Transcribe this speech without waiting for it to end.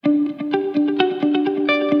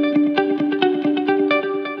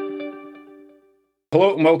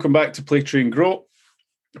Welcome back to Play, Train, Grow,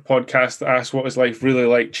 the podcast that asks what is life really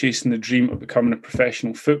like chasing the dream of becoming a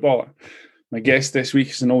professional footballer. My guest this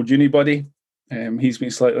week is an old uni buddy. He's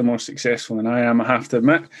been slightly more successful than I am, I have to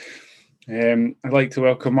admit. I'd like to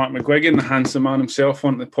welcome Mark McGuigan, the handsome man himself,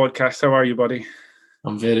 onto the podcast. How are you, buddy?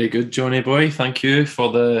 I'm very good, Johnny boy. Thank you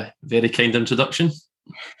for the very kind introduction.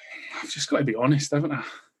 I've just got to be honest, haven't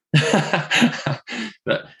I?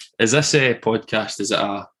 But is this a podcast? Is it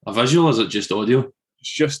a visual or is it just audio? It's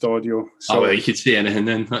just audio. So well, you could say anything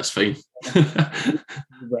then. That's fine. I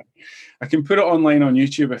can put it online on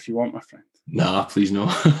YouTube if you want, my friend. Nah, please no.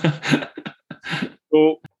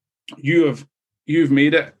 So you've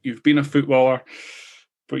made it. You've been a footballer,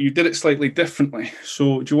 but you did it slightly differently.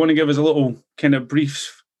 So do you want to give us a little kind of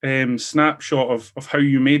brief snapshot of how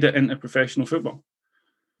you made it into professional football?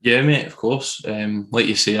 Yeah, mate, of course. Like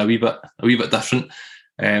you say, a wee bit different.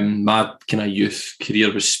 My kind of youth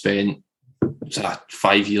career was spent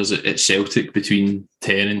 5 years at Celtic between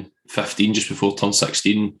 10 and 15, just before I turned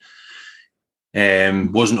 16.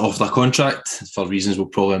 Wasn't offered a contract for reasons we'll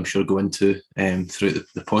probably, I'm sure, go into throughout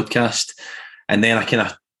the podcast. And then I kind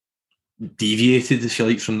of deviated, if you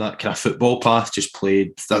like, from that kind of football path. Just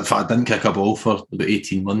played. In fact, I didn't kick a ball for about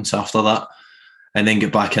 18 months after that. And then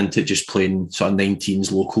get back into just playing sort of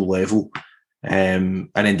 19s local level. And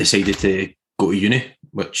then decided to go to uni,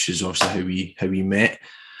 which is obviously how we met.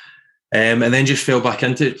 And then just fell back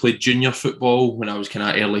into it, played junior football when I was kind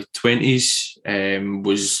of early 20s,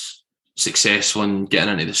 was successful in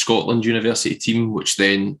getting into the Scotland university team, which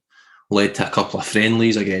then led to a couple of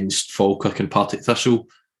friendlies against Falkirk and Partick Thistle.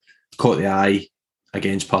 Caught the eye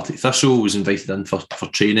against Partick Thistle, was invited in for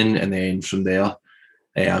training, and then from there,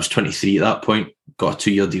 I was 23 at that point, got a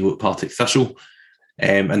 2-year deal at Partick Thistle.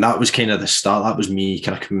 And that was kind of the start. That was me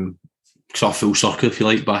kind of coming sort of full circle, if you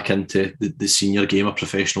like, back into the senior game of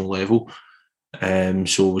professional level.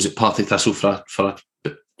 So I was at Partick Thistle for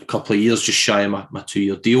a couple of years, just shy of my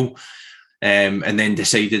 2-year deal. And then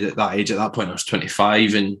decided at that age, at that point I was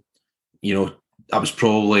 25, and, you know, I was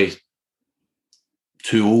probably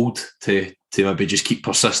too old to maybe just keep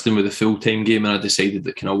persisting with the full-time game, and I decided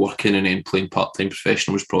that kind of working and then playing part-time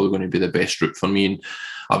professional was probably going to be the best route for me. And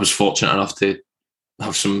I was fortunate enough to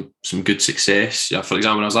have some good success. Yeah, for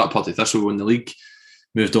example, when I was at Partick Thistle, won the league,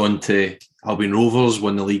 moved on to Albion Rovers,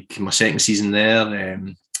 won the league my second season there,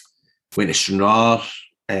 went to Stranraer,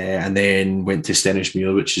 and then went to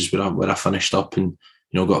Stenhousemuir, which is where I finished up, and,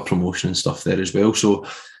 you know, got a promotion and stuff there as well. So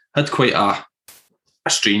had quite a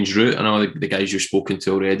strange route. I know the guys you've spoken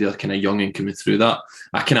to already are kind of young and coming through that.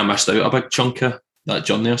 I kind of missed out a big chunk of that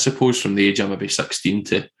journey, I suppose, from the age of maybe 16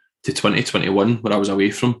 to 2021, where I was away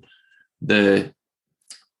from the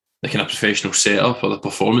kind of professional setup or the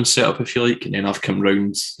performance setup, if you like, and then I've come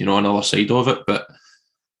round, you know, another side of it, but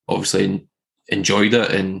obviously enjoyed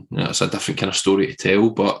it, and, you know, it's a different kind of story to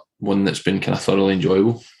tell, but one that's been kind of thoroughly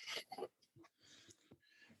enjoyable.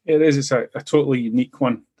 It is. It's a totally unique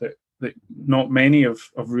one that not many have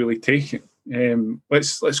really taken.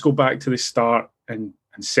 Let's go back to the start and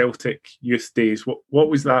Celtic youth days. What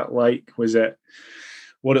was that like? Was it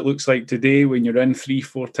what it looks like today when you're in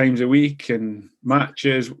 3-4 times a week and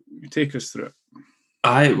matches? Take us through it.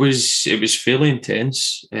 It was fairly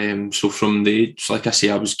intense. So from the age, like I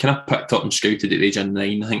say, I was kind of picked up and scouted at the age of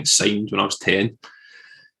 9. I think signed when I was 10.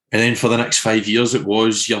 And then for the next 5 years, it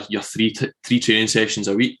was your three training sessions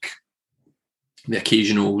a week. The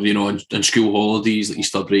occasional, you know, on school holidays, like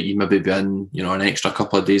Easter break, you maybe be in, you know, an extra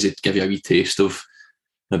couple of days. It'd give you a wee taste of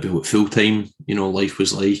maybe what full-time, you know, life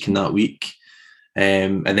was like in that week.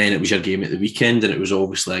 And then it was your game at the weekend, and it was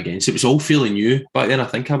obviously against, it was all fairly new back then. I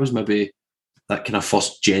think I was maybe that kind of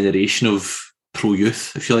first generation of pro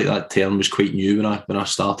youth. I feel like that term was quite new when I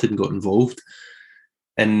started and got involved.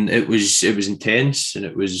 And it was intense, and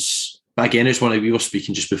it was, but again, it's one of, we were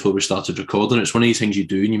speaking just before we started recording, it's one of these things you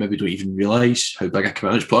do and you maybe don't even realise how big a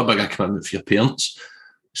commitment. It's probably a big commitment for your parents.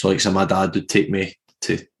 So like, so my dad would take me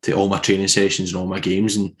to all my training sessions and all my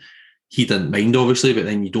games, and he didn't mind, obviously, but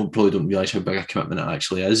then you don't realise how big a commitment it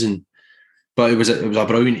actually is. But it was a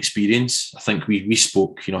brilliant experience. I think we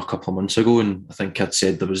spoke, you know, a couple of months ago, and I think I'd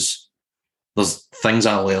said there's things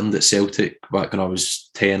I learned at Celtic back when I was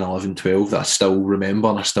 10, 11, 12 that I still remember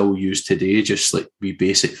and I still use today, just like wee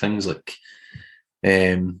basic things like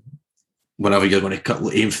whenever you're going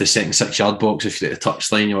to aim for the second 6-yard box, if you're at the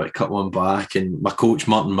touchline, you want to cut one back. And my coach,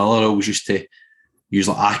 Martin Miller, always used to use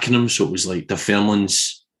like acronyms. So it was like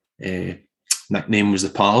Dunfermline's nickname was the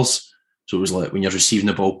Pals. So it was like when you're receiving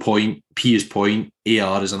the ball, point, P is point,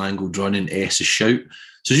 AR is an angled run, and S is shout.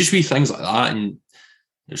 So just wee things like that. And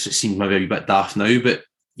it seems maybe a wee bit daft now, but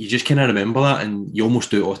you just kind of remember that, and you almost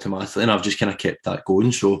do it automatically. And I've just kind of kept that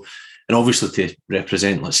going. So, and obviously to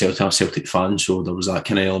represent like Celtic, I'm a Celtic fan, so there was that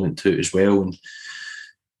kind of element to it as well. And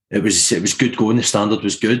it was good going. The standard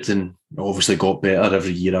was good, and obviously got better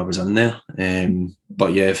every year I was in there.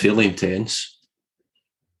 But yeah, fairly intense.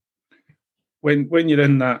 When you're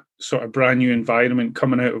in that sort of brand new environment,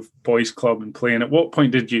 coming out of boys' club and playing, at what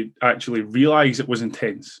point did you actually realise it was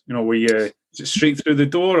intense? You know, were you is it straight through the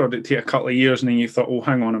door, or did it take a couple of years and then you thought, oh,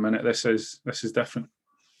 hang on a minute, this is different?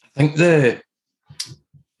 I think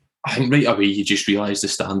right away you just realise the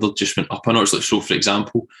standard just went up. I know it's like, so for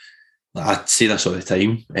example, I say this all the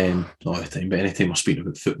time, not all the time, but anytime I speak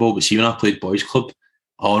about football. But see, when I played boys' club,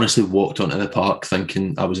 I honestly walked onto the park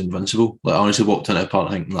thinking I was invincible. Like, I honestly walked onto the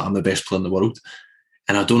park thinking that I'm the best player in the world.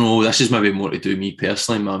 And I don't know, this is maybe more to do with me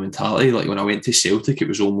personally, my mentality. Like, when I went to Celtic, it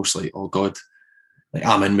was almost like, oh God, like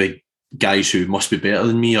I'm in with guys who must be better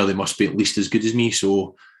than me, or they must be at least as good as me.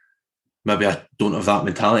 So maybe I don't have that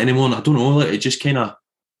mentality anymore. And I don't know, like, it just kind of,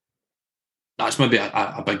 that's maybe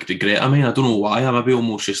a big regret. I mean, I don't know why. I maybe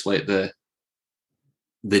almost just let the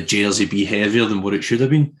jersey be heavier than what it should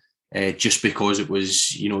have been. Just because it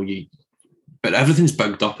was, but everything's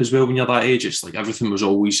bigged up as well when you're that age. It's like everything was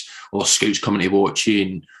always, scouts coming to watch you,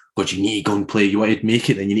 and God, you need to go and play. You want to make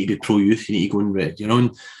it, then you need to be pro youth. You need to go and read,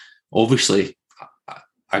 And obviously,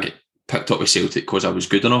 I get picked up with Celtic because I was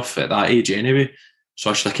good enough at that age anyway.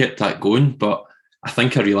 So I should have kept that going. But I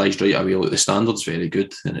think I realised right away, the standard's very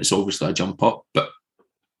good, and it's obviously a jump up. But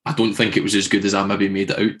I don't think it was as good as I maybe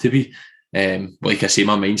made it out to be. Like I say,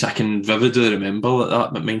 my mindset, I can vividly remember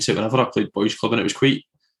that mindset whenever I played boys' club, and it was quite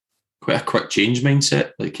a quick change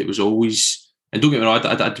mindset. Like, it was always, and don't get me wrong,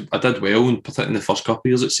 I did well, and particularly in the first couple of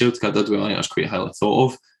years at Celtic, I did well. I think I was quite highly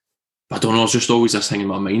thought of. But I don't know, there's just always this thing in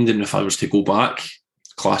my mind, and if I was to go back,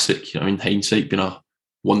 classic, hindsight being a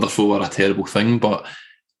wonderful or a terrible thing, but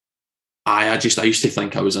I used to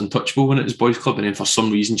think I was untouchable when it was boys' club, and then for some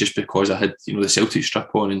reason, just because I had the Celtic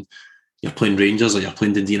strip on, and you're playing Rangers or you're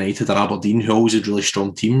playing Dundee United or Aberdeen, who always had really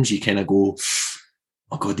strong teams, you kind of go,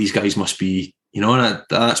 oh God, these guys must be, and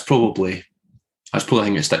that's probably the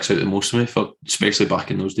thing that sticks out the most to me, especially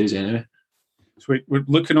back in those days anyway. So we're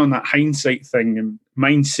looking on that hindsight thing, and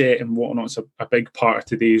mindset and whatnot. It's a big part of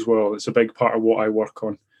today's world. It's a big part of what I work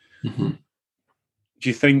on. Mm-hmm. Do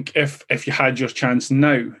you think if you had your chance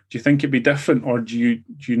now, do you think it'd be different, or do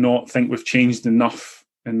you not think we've changed enough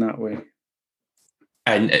in that way?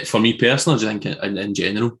 And for me personally, do you think in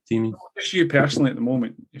general, do you mean? Just you personally at the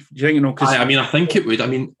moment. Do you think, I think it would. I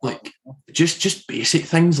mean, like, just basic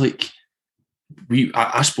things like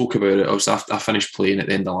I spoke about it. I finished playing at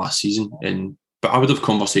the end of last season, but I would have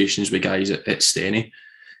conversations with guys at Steny,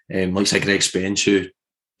 like say Greg Spence, who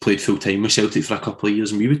played full time with Celtic for a couple of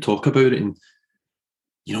years, and we would talk about it, and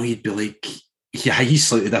he'd be like, yeah, he's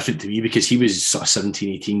slightly different to me because he was sort of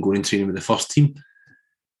 17, 18 going and training with the first team.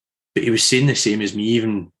 But he was saying the same as me,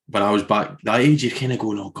 even when I was back that age. You're kind of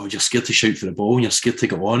going, oh God, you're scared to shout for the ball, and you're scared to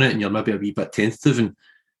go on it, and you're maybe a wee bit tentative. And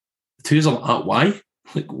the two are like, why?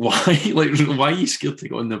 Like, why? Like, why are you scared to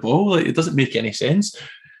go on the ball? Like, it doesn't make any sense.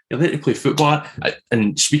 You're there to play football.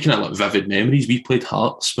 And speaking of like vivid memories, we played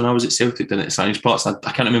Hearts when I was at Celtic, down at Science Parks. I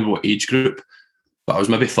can't remember what age group, but I was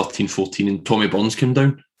maybe 13, 14, and Tommy Burns came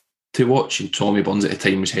down to watch. And Tommy Burns at the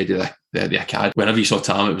time was head of the academy. Whenever you saw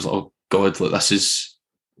Tam, it was like, oh God, like, this is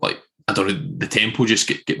like, I don't know, the tempo just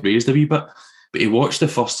get raised a wee bit. But he watched the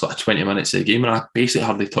first sort of 20 minutes of the game, and I basically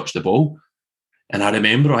hardly touched the ball. And I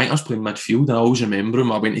remember, I think I was playing midfield, and I always remember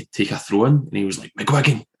him. I went to take a throw in, and he was like,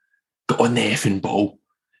 McGuigan, get on the effing ball.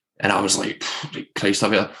 And I was like, Christ,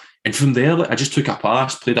 and from there, like, I just took a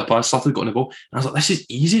pass, played a pass, started getting the ball. And I was like, this is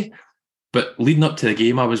easy. But leading up to the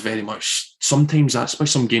game, I was very much, sometimes that's why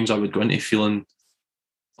some games I would go into feeling,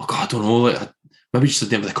 oh God, I don't know, like, maybe just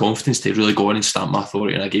didn't have the confidence to really go on and stamp my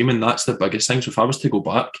authority in a game. And that's the biggest thing. So if I was to go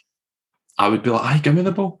back, I would be like, aye, give me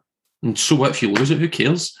the ball. And so what if you lose it? Who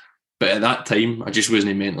cares? But at that time, I just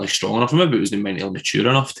wasn't mentally strong enough. Maybe it wasn't mentally mature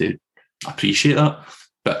enough to appreciate that.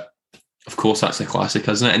 But of course, that's the classic,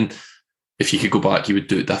 isn't it? And if you could go back, you would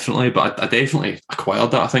do it differently. But I definitely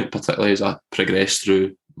acquired that, I think, particularly as I progressed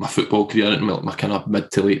through my football career in my kind of mid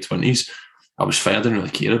to late 20s. I was fine. I didn't really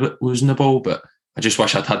care about losing the ball, but I just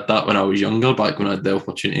wish I'd had that when I was younger, back when I had the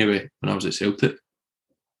opportunity when I was at Celtic.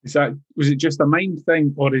 Was it just a mind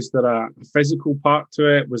thing, or is there a physical part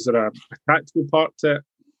to it? Was there a tactical part to it?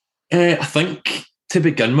 I think to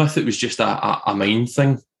begin with, it was just a mind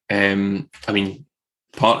thing. I mean,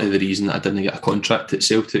 part of the reason that I didn't get a contract at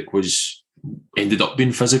Celtic ended up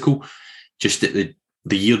being physical. Just at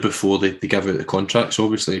the year before they gave out the contracts,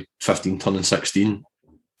 obviously 15 turning 16.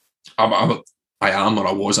 I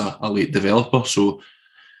was a late developer, so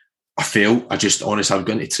I felt, I was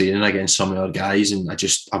going to training against some of our guys and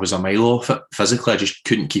I was a mile off it physically. I just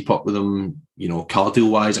couldn't keep up with them, cardio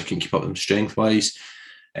wise. I couldn't keep up with them strength wise.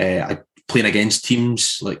 I playing against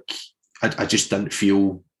teams, like I just didn't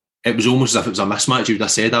feel, it was almost as if it was a mismatch. You would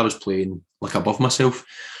have said I was playing like above myself.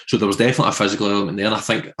 So there was definitely a physical element there. And I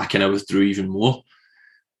think I kind of withdrew even more.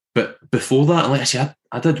 But before that, like I said,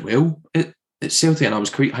 I did well at Celtic and I was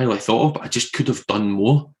quite highly thought of, but I just could have done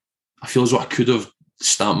more. I feel as though I could have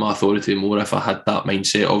stamped my authority more if I had that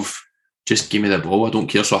mindset of just give me the ball, I don't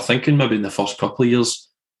care. So I think maybe in the first couple of years,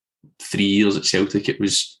 3 years at Celtic, it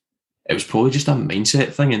was probably just a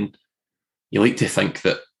mindset thing. And you like to think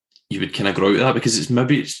that you would kind of grow out of that because it's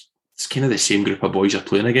kind of the same group of boys you're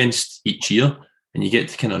playing against each year and you get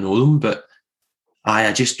to kind of know them. But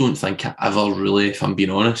I just don't think I ever really, if I'm being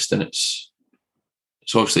honest, and it's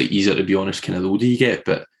obviously easier to be honest kind of the older you get,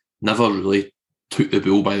 but never really took the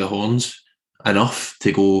bull by the horns enough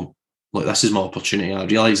to go, like, this is my opportunity. I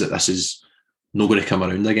realise that this is not going to come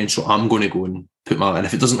around again, so I'm going to go and and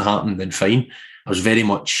if it doesn't happen, then fine. I was very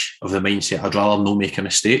much of the mindset, I'd rather not make a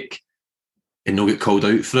mistake and not get called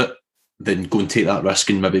out for it than go and take that risk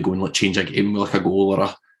and maybe go and change a game with like a goal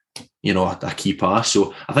or a key pass.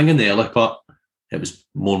 So I think in the early part, it was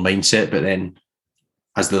more mindset, but then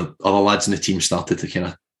as the other lads in the team started to kind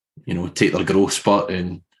of, take their growth spurt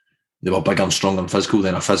and they were bigger and stronger and physical,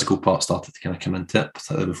 then a physical part started to kind of come into it,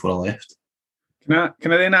 particularly before I left.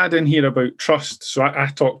 Can I then add in here about trust? So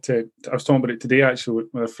I was talking about it today actually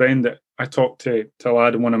with a friend that I talked to a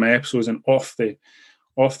lad in one of my episodes, and off the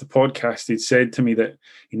podcast, he'd said to me that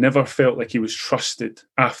he never felt like he was trusted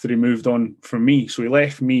after he moved on from me. So he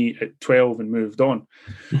left me at 12 and moved on.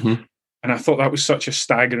 Mm-hmm. And I thought that was such a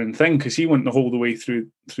staggering thing because he went the whole way through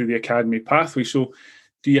the academy pathway. So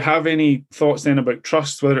do you have any thoughts then about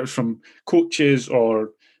trust, whether it's from coaches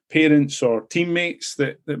or parents or teammates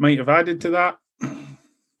that might have added to that?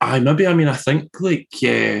 I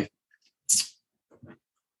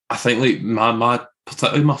think my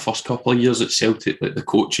particularly my first couple of years at Celtic, like the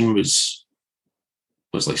coaching was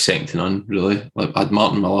like second to none, really. Like I had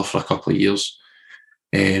Martin Miller for a couple of years,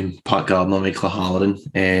 Pat Gardner, Michael Halloran,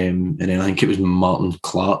 and then I think it was Martin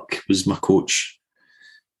Clark was my coach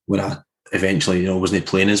when I eventually, wasn't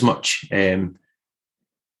playing as much. And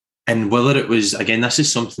whether it was, again, this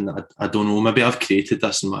is something that I don't know, maybe I've created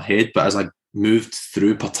this in my head, but as I moved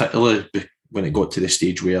through, particularly when it got to the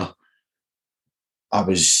stage where I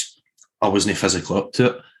wasn't physically up to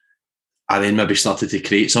it, I then maybe started to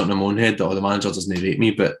create something in my own head that, the manager doesn't rate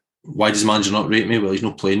me, but why does the manager not rate me? Well, he's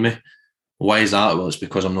not playing me. Why is that? Well, it's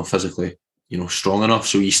because I'm not physically, strong enough.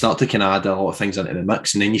 So you start to kind of add a lot of things into the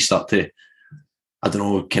mix, and then you start to, I don't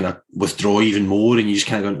know, kind of withdraw even more, and you just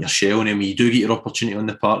kind of go into your shell. And then when you do get your opportunity on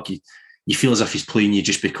the park, you feel as if he's playing you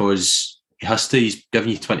just because he has to. He's giving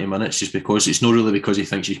you 20 minutes just because. It's not really because he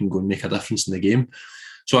thinks you can go and make a difference in the game.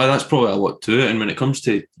 So that's probably a lot to it. And when it comes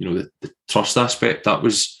to, the trust aspect, that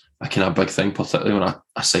was a kind of big thing, particularly when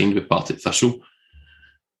I signed with Partick Thistle.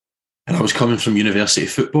 And I was coming from university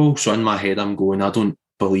football. So in my head, I'm going, I don't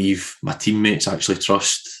believe my teammates actually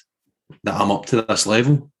trust that I'm up to this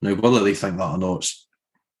level. Now, whether they think that or not, it's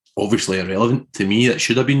obviously irrelevant to me. It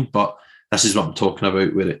should have been, but this is what I'm talking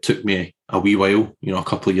about, where it took me a wee while, a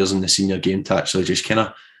couple of years in the senior game to actually just kind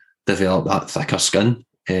of develop that thicker skin,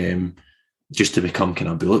 just to become kind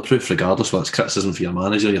of bulletproof, regardless whether it's criticism for your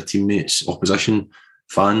manager, your teammates, opposition,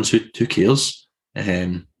 fans, who cares?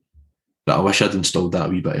 But I wish I'd installed that a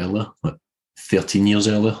wee bit earlier, like 13 years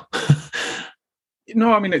earlier.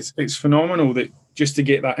 No, I mean, it's phenomenal that just to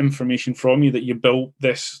get that information from you, that you built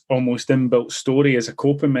this almost inbuilt story as a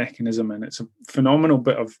coping mechanism, and it's a phenomenal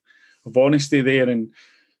bit of honesty there. And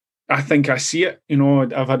I think I see it.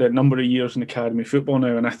 I've had a number of years in academy football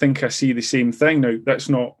now, and I think I see the same thing. Now, that's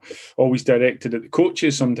not always directed at the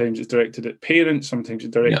coaches. Sometimes it's directed at parents. Sometimes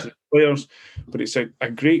it's directed at players. But it's a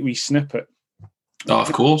great wee snippet. Oh,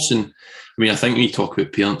 of course. And I think when you talk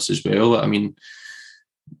about parents as well, like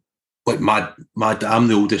I'm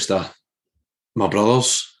the oldest of my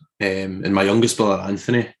brothers, and my youngest brother,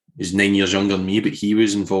 Anthony, is 9 years younger than me, but he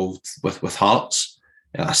was involved with Hearts.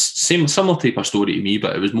 Similar type of story to me,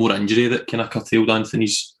 but it was more injury that kind of curtailed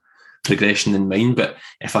Anthony's progression than mine. But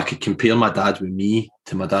if I could compare my dad with me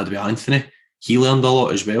to my dad with Anthony, he learned a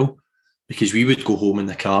lot as well, because we would go home in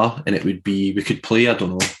the car and it would be, we could play, I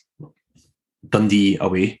don't know, Dundee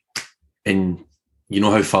away, and you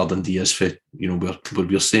know how far Dundee is for, where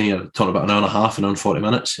we're staying, you're talking about an hour and a half, an hour and 40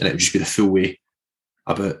 minutes, and it would just be the full way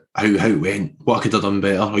about how it went, what I could have done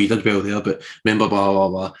better, or you did well there, but remember blah blah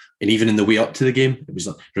blah. And even in the way up to the game, it was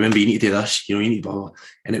like, remember you need to do this, you need blah blah.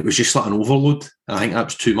 And it was just like an overload. And I think that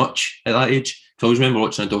was too much at that age. So I always remember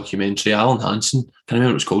watching a documentary, Alan Hansen, can't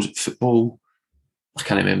remember what it's called, Football. I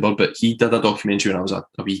can't remember, but he did a documentary when I was a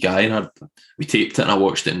wee guy, and we taped it and I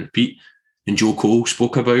watched it in repeat. And Joe Cole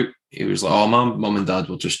spoke about, he was like, oh, my mum and dad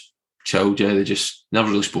were just chilled, yeah, they just never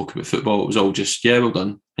really spoke about football. It was all just, yeah, well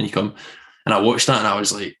done, and you come. And I watched that and I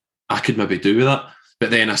was like, I could maybe do with that. But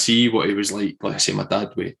then I see what he was like I say, my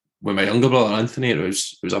dad with my younger brother Anthony, it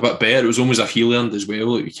was a bit better. It was almost like he learned as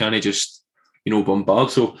well. Like, we can't just, bombard.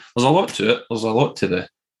 So there's a lot to it. There's a lot to the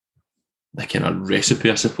kind of recipe,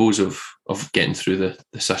 I suppose, of getting through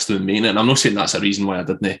the system and making it. And I'm not saying that's a reason why I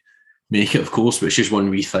didn't make it, of course, but it's just one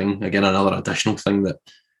wee thing. Again, another additional thing that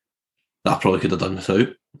I probably could have done without.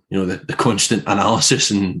 The constant analysis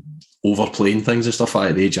and overplaying things and stuff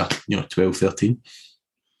at the age of 12, 13.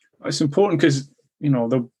 It's important because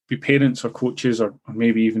there'll be parents or coaches or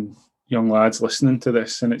maybe even young lads listening to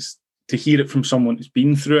this, and it's to hear it from someone who's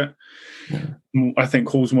been through it. Yeah. I think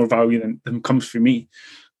holds more value than comes for me,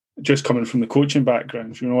 just coming from the coaching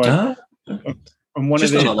background. I'm one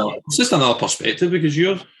just of it's just another perspective, because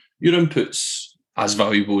your input's as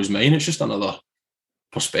valuable as mine. It's just another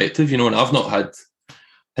perspective, and I've not had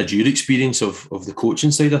your experience of the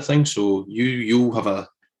coaching side of things, so you'll have a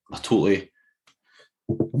totally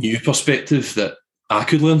new perspective that I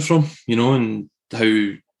could learn from, and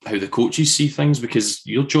how the coaches see things, because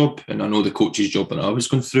your job, and I know the coach's job when I was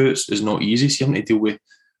going through it, is not easy. So you're having to deal with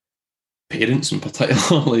parents in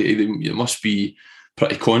particular. Like, it must be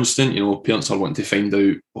pretty constant. Parents are wanting to find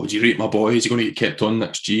out, oh, do you rate my boy? Is he going to get kept on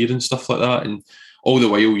next year and stuff like that? And all the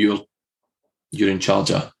while you're in charge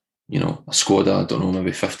of, a squad of, I don't know,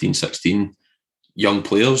 maybe 15, 16 young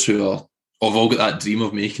players who have all got that dream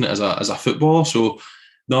of making it as a footballer. So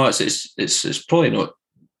no, it's probably not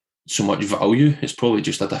so much value. It's probably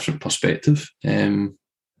just a different perspective on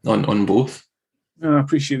both. I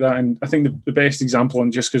appreciate that, and I think the best example,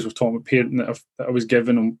 and just because we're talking about parenting, that I was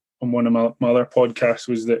given on one of my other podcasts,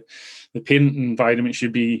 was that the parenting environment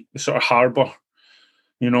should be the sort of harbour.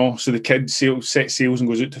 So the kid set sails and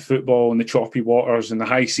goes out to football in the choppy waters and the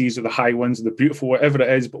high seas or the high winds or the beautiful whatever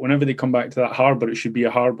it is. But whenever they come back to that harbour, it should be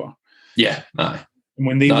a harbour. Yeah, aye. And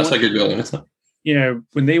when that's a good way, isn't it? Yeah,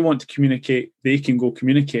 when they want to communicate, they can go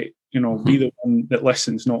communicate. Be the one that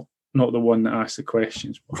listens, not the one that asks the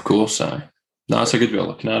questions. Of course, aye. No, that's a good way of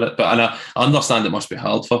looking at it. But I understand it must be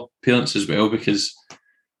hard for parents as well, because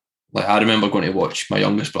like I remember going to watch my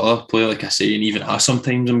youngest brother play, like I say, and even I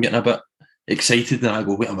sometimes I'm getting a bit excited and I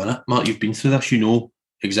go, wait a minute, Mark, you've been through this, you know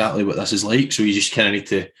exactly what this is like. So you just kind of need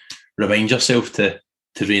to remind yourself to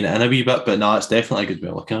rein it in a wee bit. But no, it's definitely a good way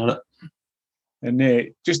of looking at it.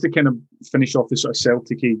 And just to kind of finish off the sort of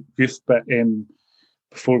Celtic youth bit,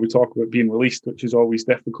 before we talk about being released, which is always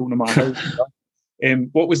difficult no matter how.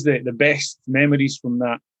 What was the best memories from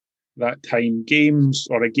that time? Games,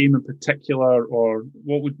 or a game in particular, or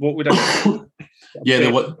what would I? Yeah,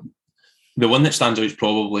 the one that stands out is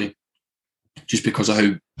probably just because of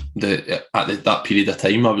how that period of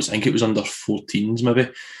time I think it was under 14s maybe,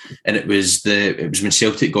 and it was when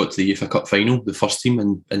Celtic got to the UEFA Cup final, the first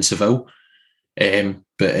team in Seville. But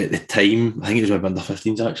at the time, I think it was maybe under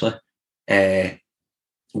 15s actually.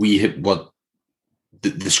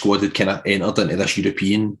 The squad had kind of entered into this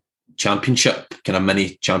European Championship, kind of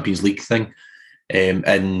mini Champions League thing,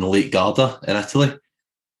 in Lake Garda in Italy.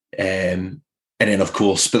 And then, of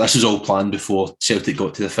course, but this was all planned before Celtic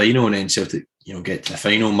got to the final, and then Celtic, get to the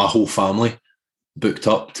final. My whole family booked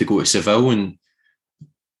up to go to Seville, and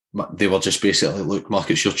they were just basically, look, Mark,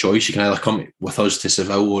 it's your choice. You can either come with us to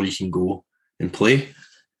Seville or you can go and play.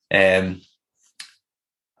 I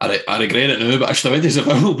regret it now, but I should have went to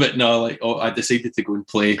Seville. But no, I decided to go and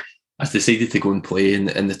play. I decided to go and play in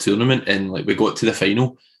the tournament, and we got to the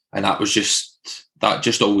final, and that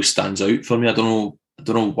just always stands out for me. I don't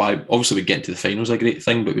know why. Obviously, we get to the final is a great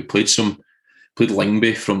thing, but we played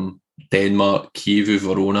Lyngby from Denmark, Kiev,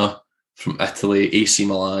 Verona from Italy, AC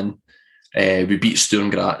Milan. We beat Sturm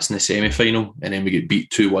Graz in the semi-final, and then we get beat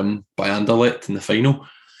 2-1 by Anderlecht in the final.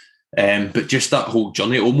 But just that whole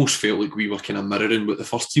journey, it almost felt like we were kind of mirroring what the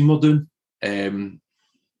first team were doing. And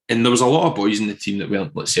there was a lot of boys in the team that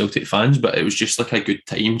weren't like Celtic fans, but it was just like a good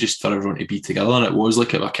time just for everyone to be together. And it was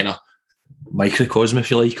like a kind of microcosm,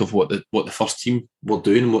 if you like, of what the first team were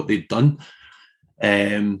doing and what they'd done.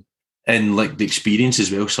 And like the experience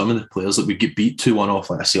as well, some of the players that we get beat 2-1 off,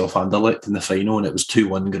 like I say, off Anderlecht in the final, and it was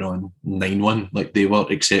 2-1 going on 9-1. Like, they were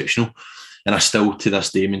exceptional. And I still, to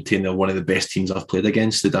this day, maintain they're one of the best teams I've played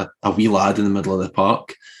against. They had a wee lad in the middle of the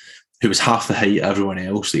park who was half the height of everyone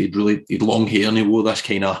else. He'd long hair and he wore this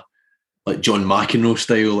kind of like John McEnroe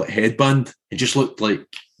style like headband. It just looked like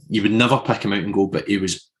you would never pick him out and go, but he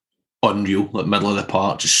was unreal, like middle of the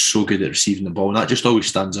park, just so good at receiving the ball. And that just always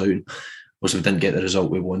stands out. And obviously we didn't get the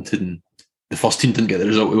result we wanted, and the first team didn't get the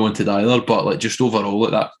result we wanted either. But like just overall,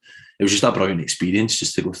 like that, it was just a brilliant experience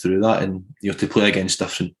just to go through that, and to play against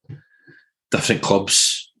different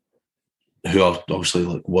clubs who are obviously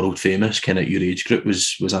like world famous, kind of your age group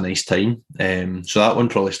was a nice time. So that one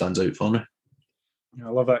probably stands out for me. I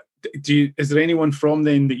love it. Is there anyone from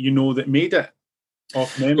then that you know that made it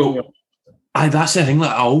off memory? Well, that's the thing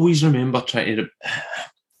that I always remember trying to.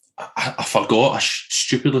 I forgot. I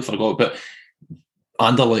stupidly forgot. But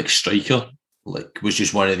Anderlecht striker was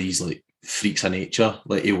just one of these like freaks of nature.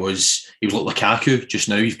 Like he was like Lukaku just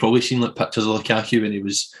now. You've probably seen like pictures of Lukaku when he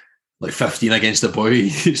was like 15 against the boy.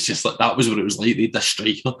 It's just like that was what it was like. They had this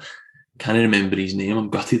striker. Can't remember his name. I'm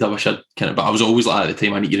gutted. I wish I'd but I was always like at the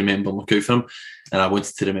time I need to remember and look out for him, and I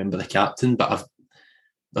wanted to remember the captain, but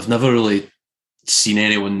I've never really seen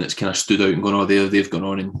anyone that's kind of stood out and gone, oh, they've gone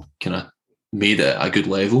on and kind of made it at a good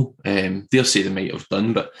level. They'll say they might have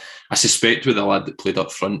done, but I suspect with the lad that played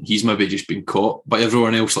up front, he's maybe just been caught by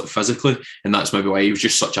everyone else like physically, and that's maybe why he was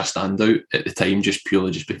just such a standout at the time, just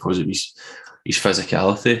purely just because of his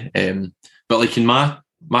physicality. But like in my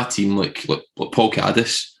team, like Paul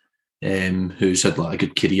Caddis, who's had like a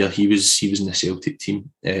good career, he was in the Celtic team,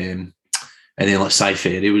 and then like Cy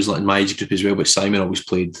Ferry was like in my age group as well, but Simon always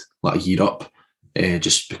played like a year up,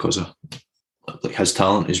 just because of like his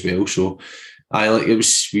talent as well. So it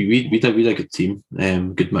was we did a good team,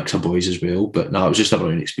 good mix of boys as well. But no, it was just a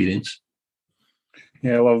brilliant experience.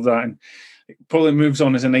 Yeah, I love that, and it probably moves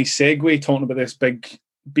on as a nice segue talking about this big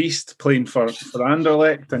beast playing for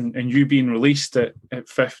Anderlecht, and you being released at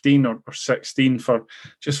 15 or 16 for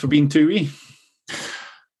being too wee.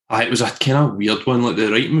 It was a kind of weird one. Like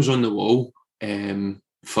the writing was on the wall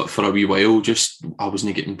for a wee while. Just I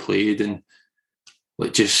wasn't getting played, and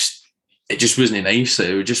like it just wasn't nice.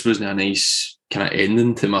 It just wasn't a nice kind of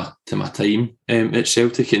ending to my time at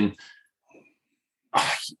Celtic, and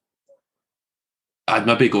I'd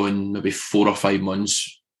maybe gone 4 or 5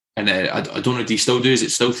 months. And I don't know, do you still do? Is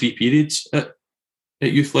it still 3 periods at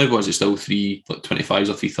youth level? Or is it still 3 like 25s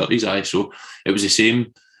or 330s? Aye, so it was the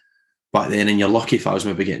same back then. And you're lucky if I was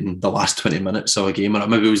maybe getting the last 20 minutes of a game, or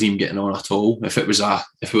maybe I wasn't even getting on at all. If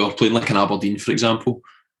we were playing like an Aberdeen, for example,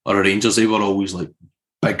 or a Rangers, they were always like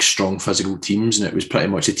big, strong, physical teams, and it was pretty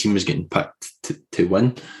much the team was getting picked to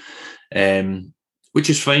win, which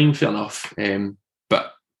is fine, fair enough.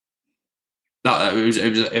 But that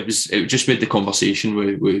it just made the conversation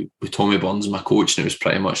with Tommy Burns, my coach, and it was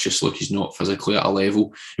pretty much just look, he's not physically at a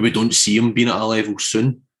level, and we don't see him being at a level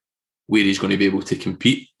soon where he's going to be able to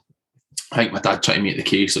compete. I think my dad tried to make the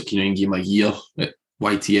case, like, you can give him a year at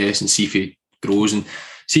YTS and see if he grows. And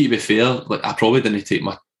see, to be fair, like I probably didn't take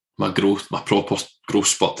my proper growth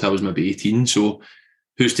spurt till I was maybe 18. So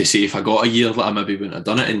who's to say if I got a year that I maybe wouldn't have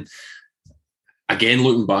done it? And again,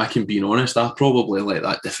 looking back and being honest, I probably let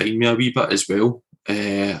that define me a wee bit as well.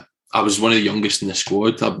 I was one of the youngest in the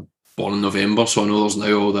squad. I'm born in November, so I know there's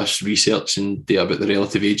now all this research and data about the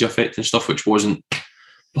relative age effect and stuff, which wasn't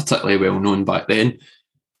particularly well known back then.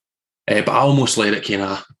 But I almost let it kind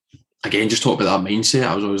of, again, just talk about that mindset.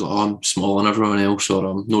 I was always like, oh, I'm smaller than everyone else, or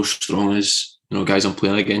I'm not as strong as guys I'm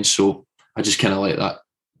playing against. So I just kind of let that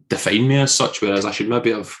define me as such, whereas I should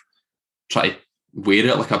maybe have tried to wear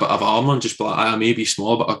it like a bit of armour and just be like, I may be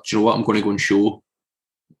small, but do you know what? I'm going to go and show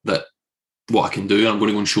that what I can do. I'm going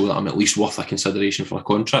to go and show that I'm at least worth a consideration for a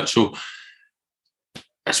contract. So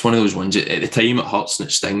it's one of those ones, at the time it hurts and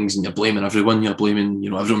it stings and you're blaming everyone. You're blaming,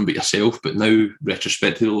 everyone but yourself. But now,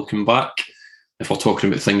 retrospectively looking back, if we're talking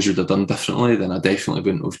about things you'd have done differently, then I definitely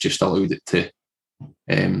wouldn't have just allowed it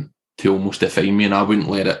to almost define me, and I wouldn't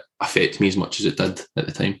let it affect me as much as it did at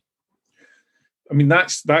the time. I mean,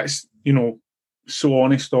 that's so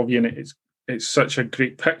honest of you, and it's such a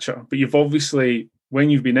great picture. But you've obviously, when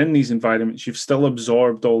you've been in these environments, you've still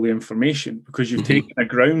absorbed all the information because you've taken a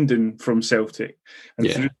grounding from Celtic and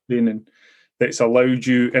through training that's allowed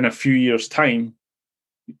you in a few years' time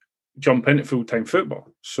jump into full-time football.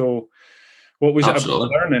 So what was Absolutely. It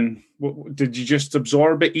about learning? Did you just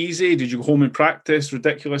absorb it easy? Did you go home and practice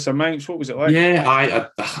ridiculous amounts? What was it like? Yeah,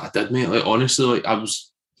 I did, mate. Like, honestly, like I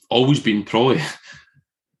was always been probably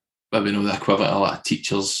maybe the equivalent of a lot of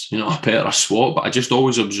teachers, a pet or a swat, but I just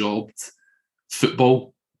always absorbed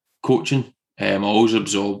football coaching. I always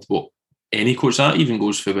absorbed what any coach, that even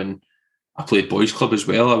goes for when I played boys club as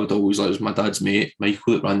well. I would always, it was my dad's mate,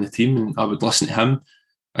 Michael, that ran the team, and I would listen to him.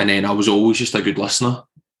 And then I was always just a good listener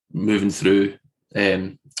moving through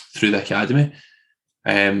through the academy.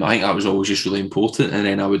 I think that was always just really important. And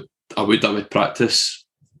then I would practice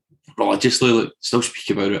religiously, like still speak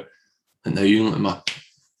about it. And now you look at my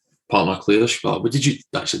partner Claire, she's like, what did you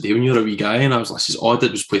actually do when you were a wee guy? And I was like, all I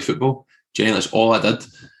did was play football. Genuinely, that's all I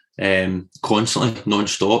did. Constantly,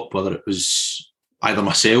 non-stop, whether it was either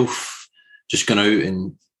myself just going out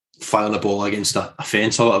and firing the ball against a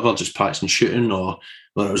fence or whatever, just practicing shooting, or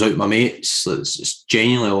whether it was out with my mates. It's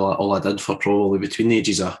genuinely all I did for probably between the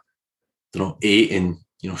ages of 8 and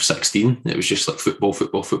 16. It was just like football. So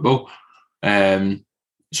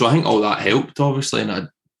I think all that helped, obviously, and I,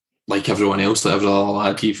 like everyone else, like every other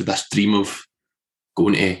lad, gave this dream of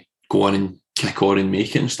going to go on and kick on and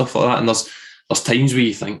make it and stuff like that. And there's times where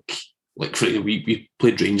you think, like we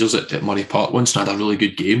played Rangers at Murray Park once and I had a really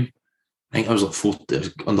good game. I think I was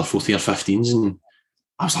like under 14 or 15s, and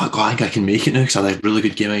I was like, I think I can make it now because I had a really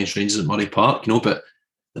good game against Rangers at Murray Park, But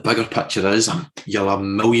the bigger picture is you're a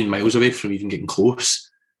million miles away from even getting close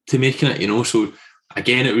to making it, So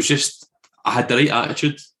again, it was just I had the right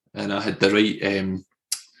attitude and I had the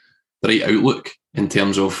right outlook in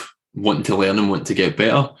terms of wanting to learn and wanting to get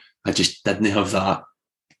better. I just didn't have that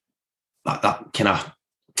kind of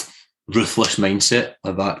ruthless mindset,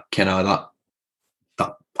 or that kind of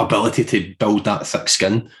that ability to build that thick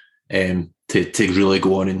skin, to really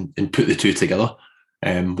go on and put the two together,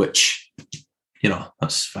 which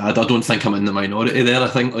that's I don't think I'm in the minority there. I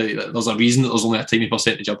think like there's a reason that there's only a tiny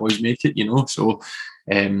percentage of boys make it, So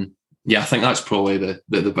I think that's probably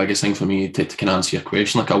the biggest thing for me to kind of answer your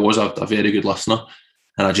question. Like I was a very good listener,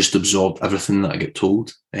 and I just absorbed everything that I get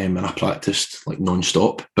told, and I practiced like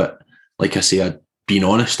non-stop. But like I say, being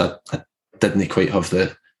honest, I didn't quite have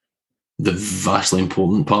the vastly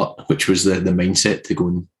important part, which was the mindset to go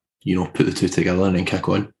and put the two together and then kick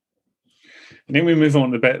on. And then we move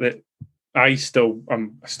on to the bit that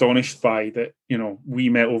I'm astonished by, that we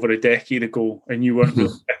met over a decade ago and you weren't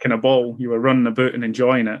really kicking a ball, you were running about and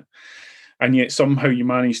enjoying it, and yet somehow you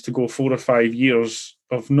managed to go 4 or 5 years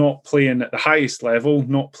of not playing at the highest level,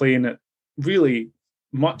 not playing at really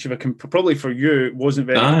much of a probably for you it wasn't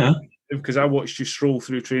very because I watched you stroll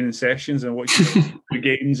through training sessions and watched you the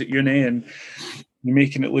games at uni and you're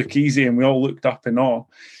making it look easy, and we all looked up in awe.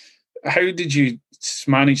 How did you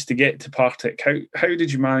manage to get to Partick? How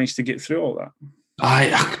did you manage to get through all that?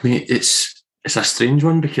 I mean, it's a strange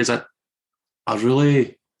one because I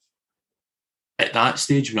really, at that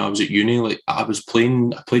stage when I was at uni, like I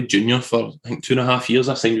played junior for I think 2.5 years.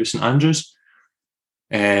 I signed with St Andrews,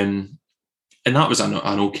 and that was an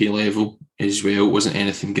okay level as well. It wasn't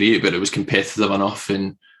anything great, but it was competitive enough,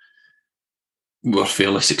 and we were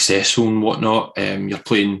fairly successful and whatnot. You're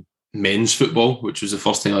playing men's football, which was the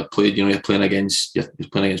first time I'd played. You're playing against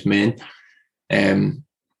men, and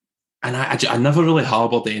I never really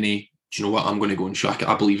harboured any. Do you know what? I'm going to go and show.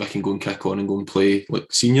 I believe I can go and kick on and go and play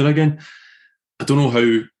like senior again. I don't know how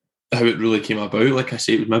it really came about. Like I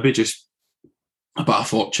say, it was maybe just a bit of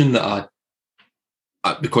fortune that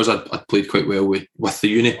because I'd played quite well with the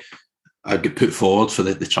uni, I'd get put forward for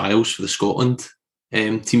the trials for the Scotland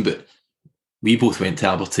team, but we both went to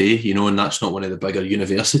Abertay, and that's not one of the bigger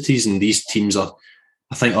universities, and these teams are,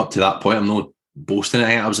 I think up to that point, I'm not boasting, I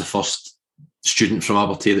think I was the first student from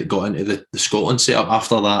Abertay that got into the Scotland setup.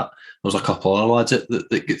 After that, there was a couple of other lads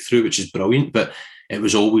that get through, which is brilliant, but it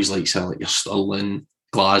was always like your Stirling,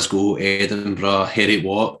 Glasgow, Edinburgh,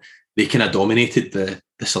 Heriot-Watt, they kind of dominated the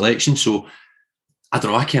selection. So I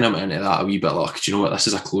don't know, I kind of went into that a wee bit like, do you know what, this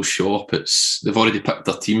is a close shop. They've already picked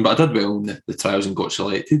their team, but I did well in the trials and got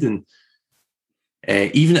selected. And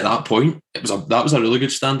even at that point, that was a really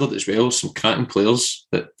good standard as well. Some cracking players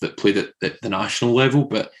that played at the national level.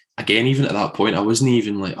 But again, even at that point, I wasn't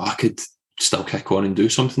even like, I could still kick on and do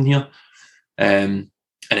something here. And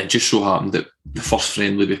it just so happened that the first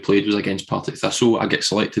friendly we played was against Partick Thistle. I get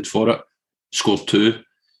selected for it, scored 2.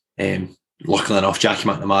 Luckily enough, Jackie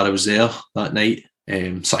McNamara was there that night.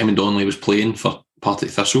 Simon Donnelly was playing for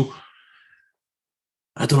Partick Thistle.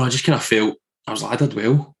 I don't know, I just kind of felt, I was like, I did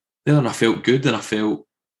well there, and I felt good, and I felt,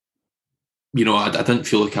 I didn't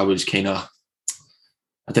feel like I was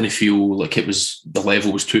I didn't feel like the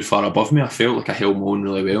level was too far above me. I felt like I held my own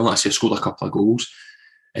really well. I scored a couple of goals,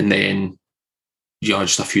 and then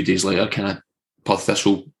just a few days later, kind of Partick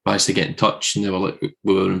Thistle managed to get in touch, and they were like,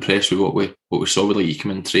 we were impressed with what we saw. We'd like you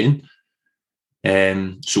come and train.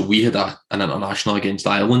 So we had an international against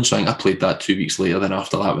Ireland. So I think I played that 2 weeks later. Then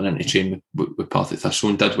after that, went into train with Partick Thistle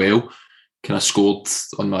and did well. Kind of scored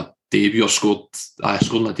on my debut, I scored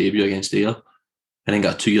my debut against Ayr, and then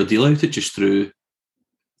got a 2-year deal out of it just through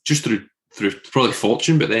probably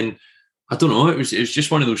fortune. But then I don't know. It was just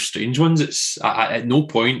one of those strange ones. At no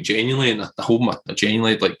point, genuinely, and I hold my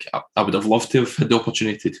genuinely, like I would have loved to have had the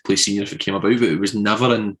opportunity to play senior if it came about, but it was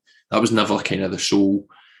never in. That was never kind of the sole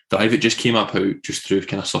drive. It just came about just through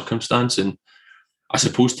kind of circumstance, and I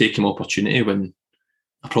suppose taking opportunity when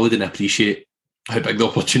I probably didn't appreciate how big the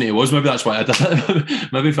opportunity was. Maybe that's why I did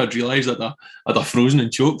it. Maybe if I'd realised I'd have frozen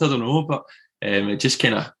and choked, I don't know. But it just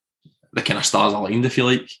kind of the kind of stars aligned, if you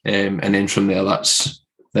like, and then from there, that's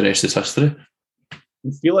the rest is history.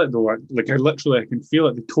 You feel it though, like I can feel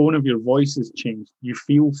it. The tone of your voice has changed. You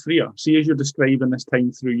feel freer. See, as you're describing this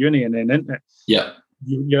time through uni and then into it, yeah,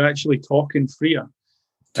 you're actually talking freer.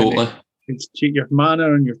 Totally. It's your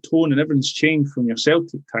manner and your tone and everything's changed from your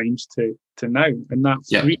Celtic times to now, and that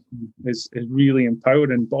freedom is really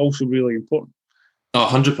empowering, but also really important. Oh,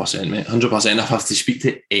 100%, mate, 100%. If I have to speak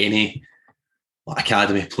to any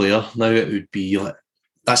academy player now, it would be like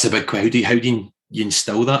that's a big question. How do you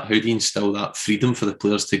instill that? How do you instill that freedom for the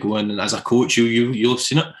players to go in? And as a coach, you'll have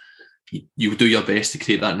seen it. You do your best to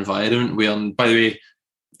create that environment where, and by the way,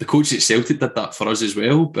 the coaches at Celtic did that for us as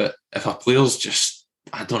well. But if a player's just,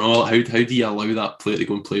 I don't know, how do you allow that player to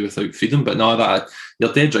go and play without freedom? But no, that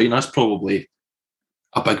you're dead right. And that's probably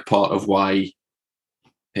a big part of why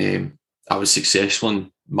I was successful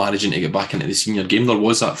in managing to get back into the senior game. There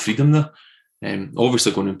was that freedom there.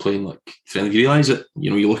 Obviously going and playing like friendly, you realise it.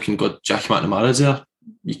 You look and God, Jackie McNamara's there.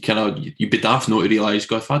 You'd be daft not to realise,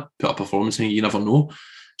 God, if I'd put a performance in, you never know.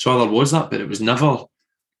 So there was that, but it was never.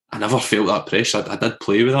 I never felt that pressure. I did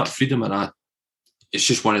play with that freedom, and it's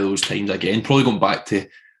just one of those times again. Probably going back to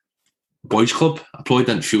boys' club, I probably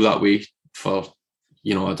didn't feel that way for I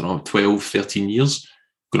don't know 12, 13 years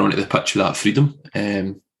going onto the pitch with that freedom.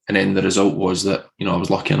 And then the result was that I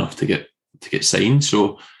was lucky enough to get signed.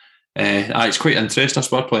 So. It's quite interesting. I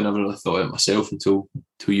suppose I probably never really thought it myself until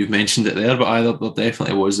you've mentioned it there. But there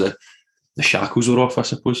definitely was the shackles were off, I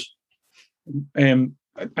suppose.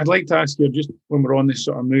 I'd like to ask you, just when we're on this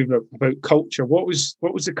sort of move about culture, what was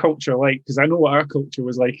the culture like? Because I know what our culture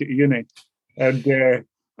was like at uni, and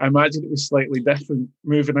I imagine it was slightly different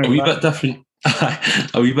moving out. A wee bit different.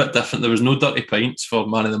 A wee bit different. There was no dirty pints for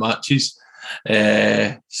man of the matches,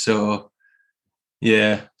 so.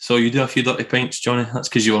 Yeah, so you do a few dirty pints, Johnny. That's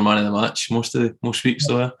because you were man of the match most weeks,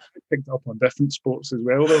 though. I picked up on different sports as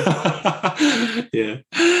well, though.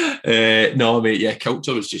 Yeah, no, mate. Yeah,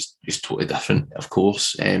 culture was just totally different. Of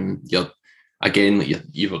course, you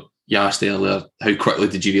asked earlier how quickly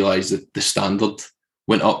did you realise that the standard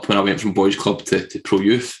went up when I went from boys' club to pro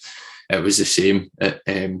youth. It was the same at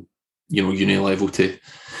uni level to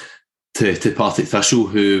Partick Thistle,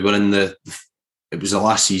 who were in it was the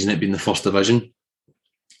last season. It'd been the first division.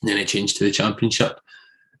 And then it changed to the championship.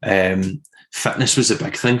 Fitness was a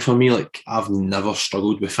big thing for me. Like, I've never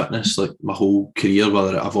struggled with fitness. Like, my whole career,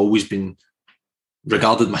 whether I've always been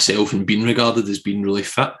regarded myself and been regarded as being really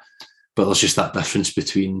fit. But there's just that difference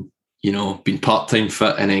between, being part-time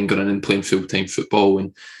fit and then going in and playing full-time football.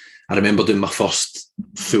 And I remember doing my first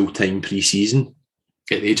full-time pre-season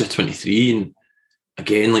at the age of 23. And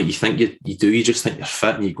again, like, you think you just think you're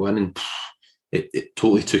fit and you go in and it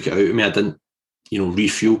totally took it out of me. I didn't,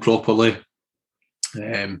 refuel properly.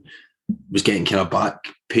 Was getting kind of back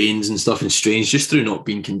pains and stuff and strains just through not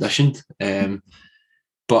being conditioned.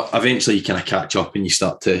 But eventually you kind of catch up and you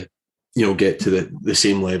start to, get to the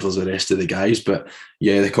same level as the rest of the guys. But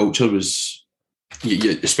yeah, the culture was,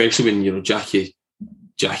 especially when, Jackie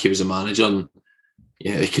was a manager and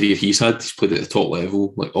the career he's played at the top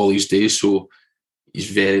level like all these days. So he's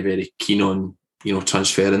very, very keen on,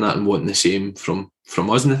 transferring that and wanting the same from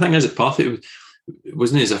us. And the thing is, at Partick, it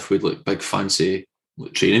wasn't as if we'd like big fancy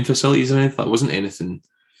training facilities or anything. That wasn't anything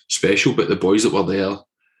special, but the boys that were there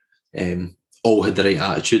all had the right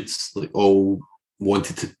attitudes, like all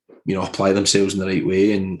wanted to, apply themselves in the right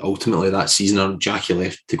way. And ultimately that season, Jackie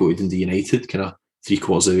left to go to Dundee United, kind of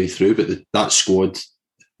 3/4 of the way through. But that squad,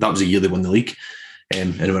 that was the year they won the league,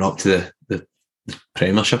 and it went up to the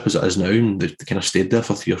Premiership as it is now, and they kind of stayed there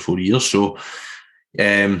for 3 or 4 years. So,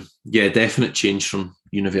 definite change from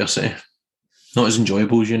university. Not as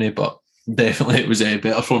enjoyable as uni, but definitely it was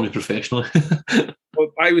better for me professionally.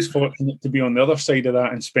 Well, I was fortunate to be on the other side of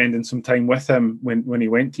that and spending some time with him when he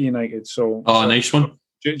went to United. So, nice one.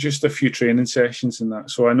 Just a few training sessions and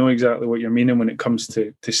that. So I know exactly what you're meaning when it comes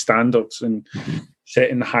to standards and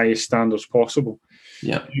setting the highest standards possible.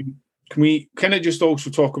 Yeah. Can we kind of just also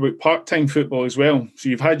talk about part-time football as well? So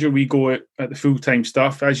you've had your wee go at the full-time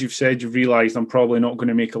stuff. As you've said, you've realised I'm probably not going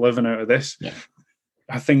to make a living out of this. Yeah.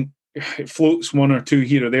 I think it floats 1 or 2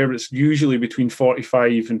 here or there, but it's usually between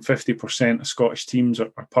 45 and 50% of Scottish teams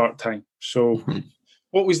are part-time. So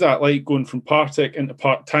What was that like going from Partick into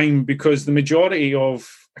part-time? Because the majority of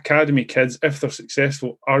academy kids, if they're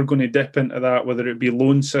successful, are going to dip into that, whether it be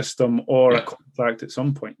loan system or a contract at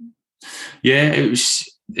some point. Yeah, it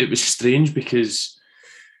was strange because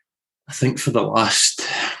I think for the last...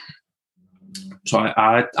 So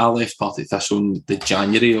I left Partick Thistle in the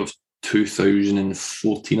January of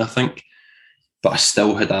 2014, I think, but I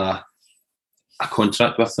still had a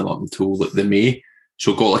contract with them up until like the May.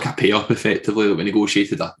 So got like a pay up effectively. Like we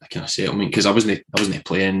negotiated a kind of settlement because I wasn't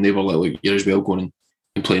playing. They were like, you're as well going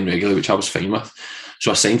and playing regularly, which I was fine with. So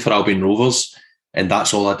I signed for Albion Rovers, and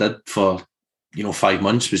that's all I did for 5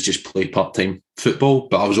 months was just play part-time football.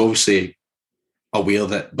 But I was obviously aware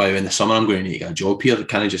that by in the summer I'm going to need to get a job here. I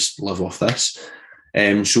can't just live off this.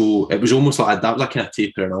 So it was almost like that was like kind of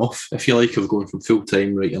tapering off, if you like, of going from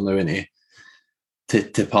full-time right now into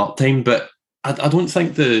to part-time. But I don't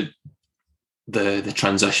think the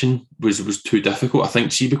transition was too difficult. I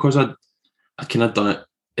think, see, because I kind of done it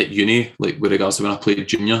at uni, like with regards to when I played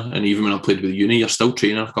junior, and even when I played with uni, you're still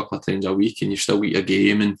training a couple of times a week and you still eat a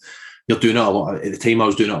game, and you're doing it a lot. At the time I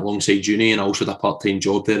was doing it alongside uni, and I also had a part-time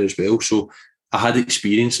job there as well. So I had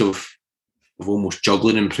experience of almost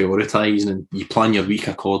juggling and prioritising, and you plan your week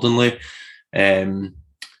accordingly. I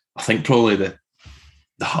think probably the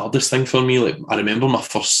hardest thing for me, like I remember my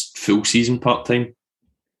first full season part-time,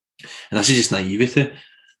 and this is just naivety.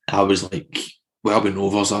 I was like, well, Albion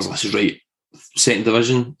Rovers, I was like, this is right, second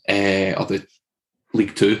division, or the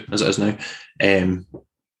League Two as it is now.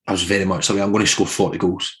 I was very much like, I'm going to score 40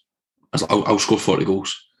 goals. I was like, I'll score 40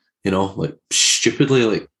 goals. Like stupidly,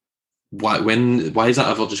 like why is that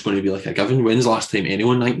ever just going to be like a given? When's the last time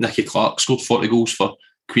anyone, like Nicky Clark, scored 40 goals for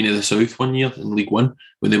Queen of the South one year in League One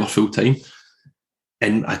when they were full time?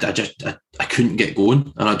 And I couldn't get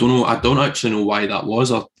going, and I don't actually know why that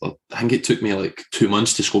was. I think it took me like 2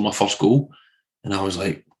 months to score my first goal, and I was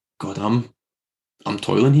like, God, I'm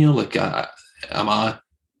toiling here. Like, am I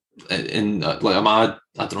good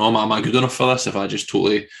enough for this? If I just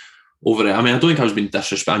totally over it, I mean, I don't think I was being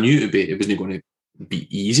disrespectful. I knew it wasn't going to be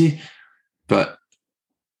easy, but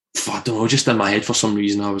I don't know. Just in my head, for some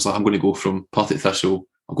reason, I was like, I'm going to go from Partick Thistle,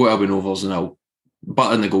 I'll go to Albion Rovers, and I'll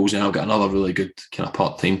butt in the goals, and I'll get another really good kind of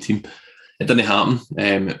part-time team. It didn't happen.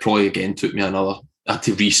 It probably again took me I had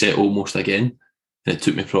to reset almost again. And it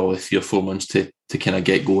took me probably 3 or 4 months to kind of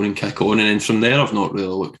get going and kick on. And then from there, I've not really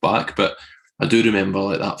looked back. But I do remember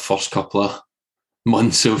like that first couple of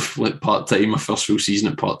months of like part-time, my first full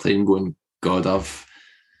season at part-time, going, God, I've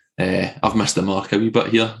missed the mark a wee bit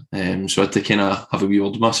here. So I had to kind of have a wee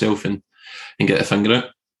word with myself and get the finger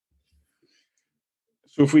out.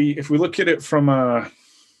 So if we look at it from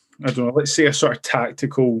let's say a sort of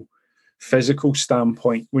tactical, physical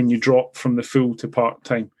standpoint, when you drop from the full to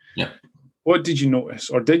part-time, what did you notice,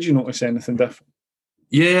 or did you notice anything different?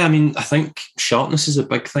 Yeah, I mean, I think sharpness is a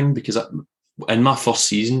big thing, because in my first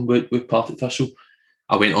season with Partick Thistle,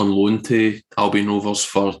 I went on loan to Albion Rovers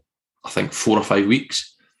for, I think, 4 or 5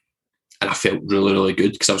 weeks, and I felt really, really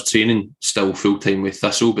good because I was training still full-time with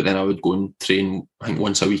Thistle, but then I would go and train, I think,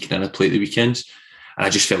 once a week, and then I'd play at the weekends. And I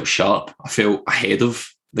just felt sharp. I felt ahead of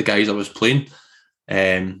the guys I was playing.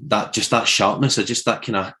 That sharpness, that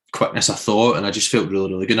kind of quickness of thought, and I just felt really,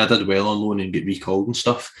 really good. And I did well on loan and get recalled and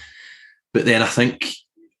stuff. But then I think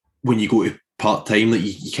when you go to part-time, like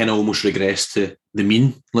you kind of almost regress to the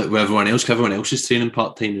mean, like with everyone else, because everyone else is training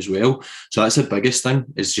part-time as well. So that's the biggest thing,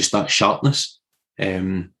 is just that sharpness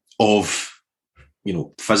of,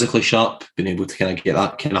 physically sharp, being able to kind of get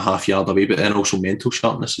that kind of half yard away, but then also mental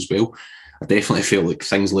sharpness as well. I definitely felt like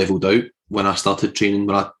things levelled out when I started training,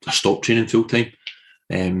 when I stopped training full-time,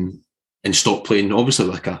 and stopped playing, obviously,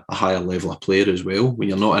 like a higher level of player as well. When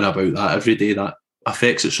you're not in about that every day, that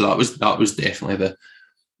affects it. So that was definitely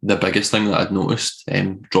the biggest thing that I'd noticed,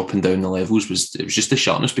 dropping down the levels, was just the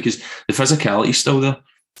sharpness, because the physicality is still there.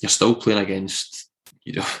 You're still playing against,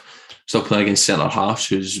 centre halves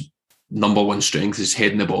whose number one strength is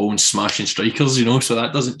heading the ball and smashing strikers, so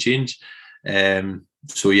that doesn't change.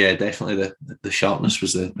 So yeah, definitely the sharpness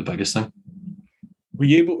was the biggest thing. Were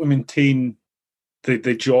you able to maintain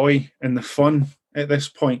the joy and the fun at this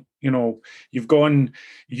point? You've gone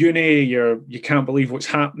uni, you can't believe what's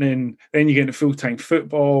happening, then you get into full-time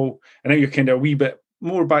football, and now you're kind of a wee bit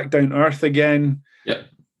more back down to earth again. Yeah.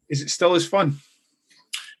 Is it still as fun?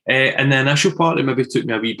 And the initial part, it maybe took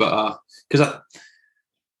me a wee bit, because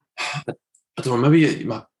I don't know, maybe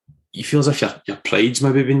you feel as if your pride's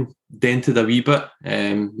maybe been dented a wee bit,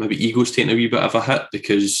 maybe ego's taking a wee bit of a hit,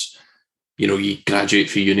 because you graduate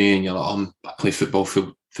from uni and you're like, I play football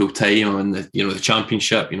full time, and the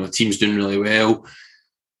championship, team's doing really well,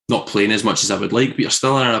 not playing as much as I would like, but you're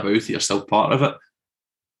still in and about it, you're still part of it.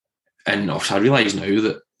 And obviously I realise now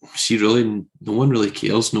that, no one really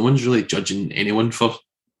cares. No one's really judging anyone for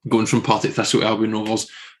going from Partick Thistle to Albion Rovers.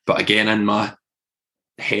 But again, in my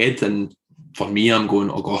head, and for me, I'm going,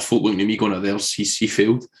 oh God, folk looking at me going, he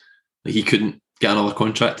failed. He couldn't get another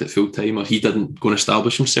contract at full time, or he didn't go and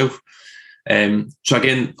establish himself. So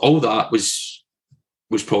again, all that was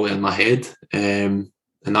probably in my head. And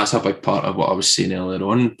that's a big part of what I was saying earlier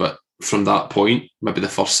on. But from that point, maybe the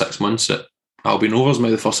first 6 months at Albion Rovers,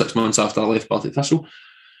 maybe the first 6 months after I left Partick Thistle,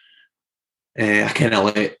 I kind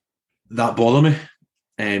of let that bother me.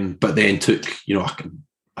 But then took,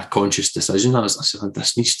 a conscious decision. I said,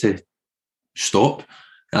 this needs to stop.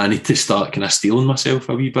 I need to start kind of stealing myself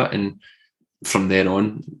a wee bit. And from then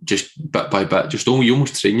on, just bit by bit, you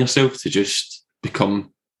almost train yourself to just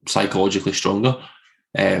become psychologically stronger.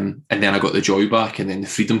 And then I got the joy back, and then the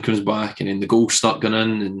freedom comes back, and then the goals start going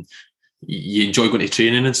in, and you enjoy going to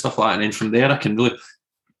training and stuff like that. And then from there, I can really,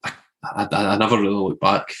 I never really looked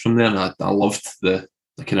back from there. And I loved the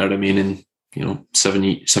kind of remaining, 7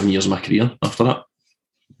 years of my career after that.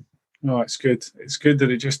 No, it's good. It's good that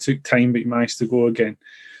it just took time, but you managed to go again.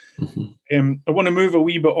 Mm-hmm. I want to move a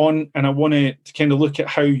wee bit on, and I want to kind of look at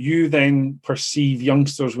how you then perceive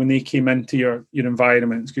youngsters when they came into your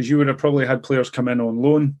environments, because you would have probably had players come in on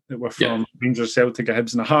loan that were from Rangers, Celtic,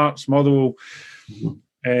 Hibs and Hearts, Motherwell,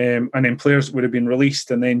 and then players that would have been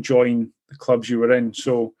released and then join the clubs you were in.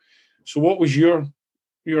 So what was your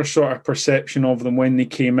sort of perception of them when they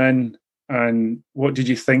came in, and what did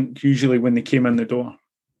you think usually when they came in the door?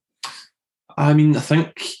 I mean, I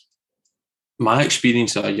think my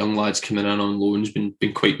experience of young lads coming in on loan has been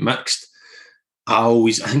quite mixed. But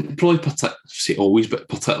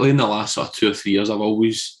particularly in the last sort of 2 or 3 years, I've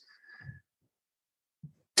always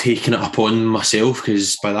taken it upon myself,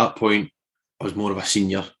 because by that point I was more of a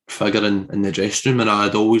senior figure in the dressing room, and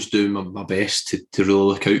I'd always do my best to really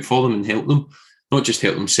look out for them and help them, not just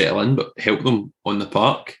help them settle in, but help them on the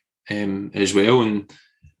park as well. And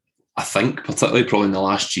I think particularly probably in the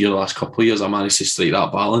last couple of years, I managed to strike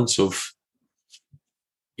that balance of,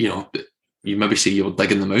 you maybe say you're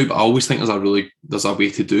digging them out, but I always think there's a way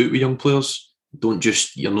to do it with young players.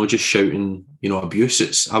 You're not just shouting,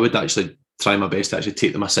 abuse. I would actually try my best to actually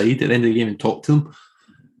take them aside at the end of the game and talk to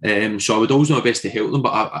them. So I would always do my best to help them.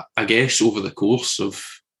 But I guess over the course of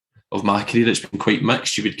my career, it's been quite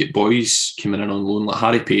mixed. You would get boys coming in on loan, like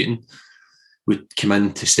Harry Payton would come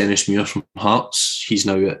in to Stenhousemuir from Hearts. He's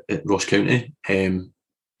now at Ross County. And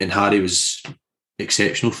Harry was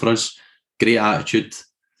exceptional for us. Great attitude.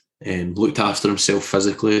 Looked after himself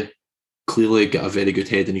physically, clearly got a very good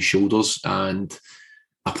head on his shoulders, and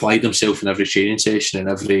applied himself in every training session, in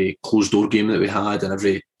every closed door game that we had, and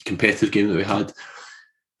every competitive game that we had.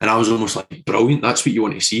 And I was almost like, brilliant. That's what you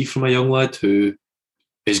want to see from a young lad who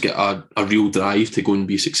has got a real drive to go and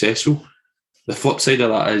be successful. The flip side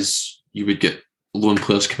of that is you would get loan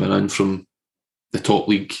players coming in from the top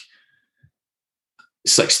league,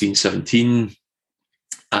 16, 17,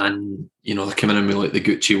 and they're coming in with like the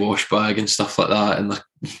Gucci wash bag and stuff like that, and they're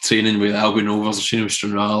training with Albion Rovers, they're training with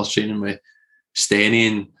Stranraer, training with Steny,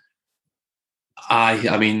 and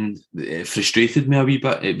I mean, it frustrated me a wee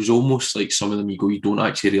bit. It was almost like some of them you don't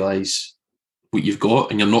actually realise what you've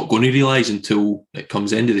got, and you're not going to realise until it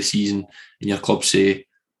comes end of the season and your club say,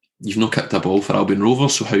 you've not kicked a ball for Albion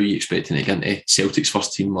Rovers, so how are you expecting to get into Celtic's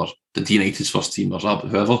first team or the United's first team or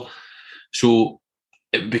whoever? So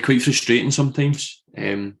it would be quite frustrating sometimes.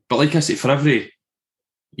 But like I say, for every,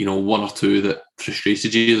 one or two that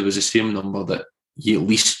frustrated you, there was the same number that you at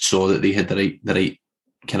least saw that they had the right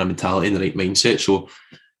kind of mentality and the right mindset. So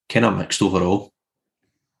kind of mixed overall.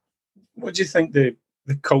 What do you think the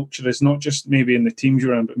culture is, not just maybe in the teams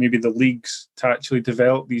you're in, but maybe the leagues, to actually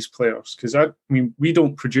develop these players? Because I mean, we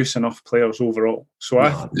don't produce enough players overall. So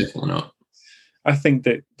definitely not. I think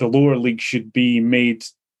that the lower leagues should be made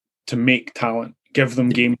to make talent, give them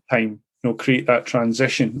game time, create that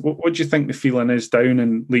transition. What do you think the feeling is down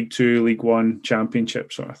in League Two, League One,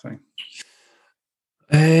 Championship sort of thing?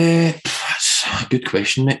 That's a good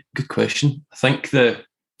question, mate. Good question. I think the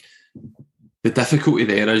difficulty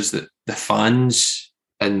there is that the fans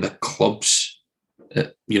and the clubs,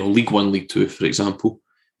 League One, League Two, for example,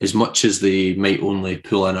 as much as they might only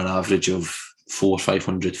pull in an average of 400 or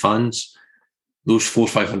 500 fans, those 400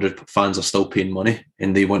 or 500 fans are still paying money,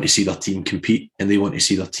 and they want to see their team compete, and they want to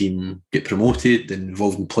see their team get promoted and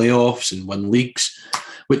involved in playoffs and win leagues,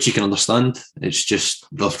 which you can understand. It's just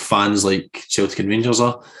they're fans like Celtic and Rangers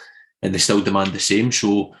are, and they still demand the same.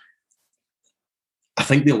 So I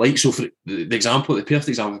think they like, so for the perfect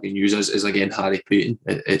example I can use is again Harry Payton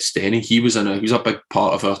at Steny. He was a big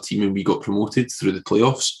part of our team when we got promoted through the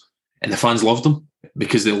playoffs, And the fans loved him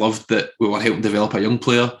because they loved that we were helping develop a young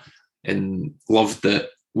player and loved that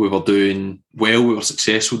we were doing well, we were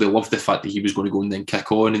successful. They loved the fact that he was going to go and then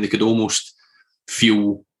kick on, and they could almost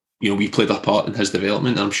feel, we played our part in his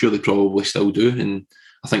development, and I'm sure they probably still do. And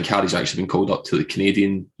I think Harry's actually been called up to the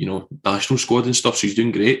Canadian, national squad and stuff, so he's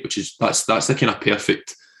doing great, which is that's the kind of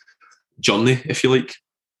perfect journey, if you like.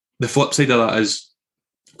 The flip side of that is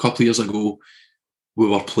a couple of years ago, we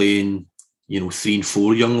were playing, 3 and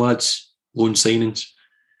 4 young lads, loan signings.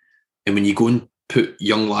 And when you go and put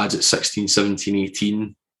young lads at 16, 17,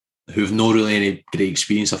 18, who've not really any great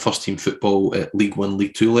experience of first team football at League One,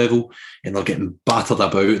 League Two level, and they're getting battered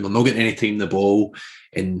about and they're not getting any time in the ball,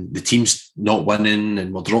 and the team's not winning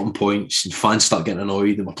and we're dropping points and fans start getting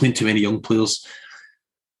annoyed and we're playing too many young players,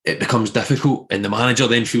 it becomes difficult. And the manager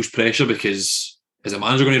then feels pressure because is the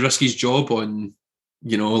manager going to risk his job on,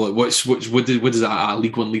 what is that a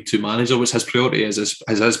League One, League Two manager? What's his priority? Is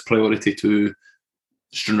his priority to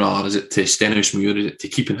Stranraer? Is it to Stenhousemuir? Is it to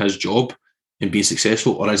keeping his job and being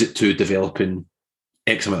successful, or is it to developing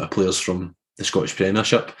X amount of players from the Scottish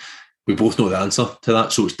Premiership? We both know the answer to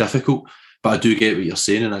that, so it's difficult. But I do get what you're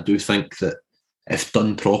saying, and I do think that if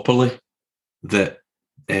done properly, that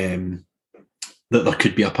there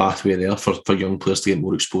could be a pathway there for young players to get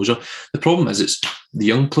more exposure. The problem is it's the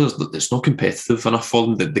young players that it's not competitive enough for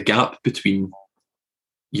them. The gap between,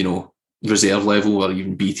 reserve level or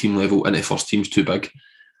even B team level into first team's too big.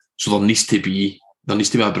 So there needs to be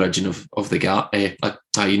a bridging of the gap.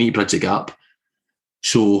 You need to bridge the gap.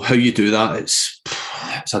 So how you do that, it's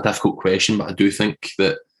a difficult question, but I do think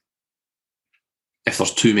that if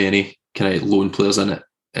there's too many kind of loan players in it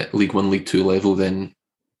at League One, League Two level, then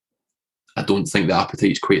I don't think the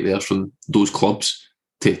appetite's quite there from those clubs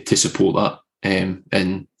to support that and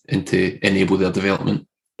to enable their development.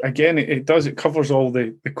 Again, it covers all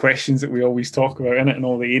the questions that we always talk about in it and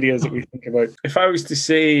all the areas that we think about. If I was to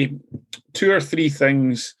say 2 or 3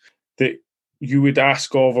 things that you would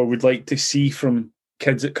ask of or would like to see from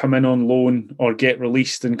kids that come in on loan or get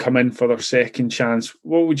released and come in for their second chance,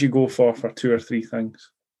 what would you go for 2 or 3 things?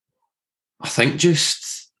 I think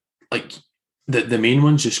just like the main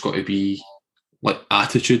one's just got to be like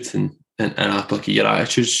attitude and applicate your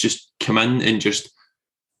attitudes. Just come in and just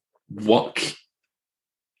work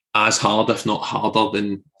as hard, if not harder,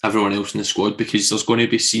 than everyone else in the squad, because there's going to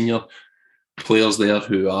be senior players there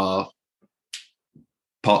who are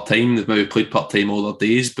part-time. They've maybe played part-time all their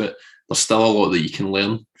days, but there's still a lot that you can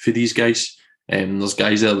learn for these guys. There's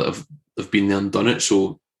guys there that have been there and done it,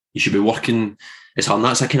 so you should be working as hard. And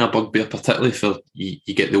that's a kind of bugbear, particularly for you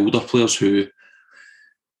get the older players who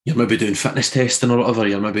you're maybe doing fitness testing or whatever,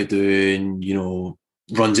 you're maybe doing,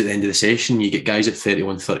 runs at the end of the session. You get guys at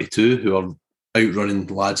 31, 32 who are outrunning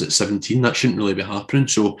lads at 17. That shouldn't really be happening.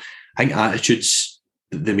 So I think attitude's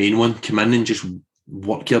the main one. Come in and just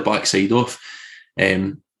work your backside off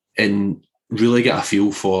and really get a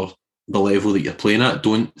feel for the level that you're playing at.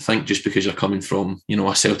 Don't think just because you're coming from,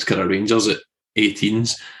 a Celtic or a Rangers at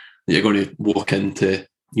 18s that you're going to walk into,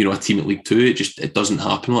 a team at League Two. It doesn't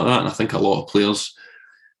happen like that. And I think a lot of players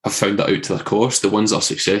have found that out to their cost. The ones that are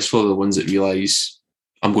successful are the ones that realise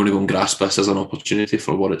I'm going to go and grasp this as an opportunity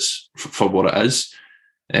for what it is.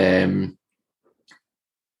 And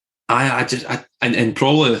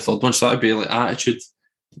probably the third one, so that would be like attitude,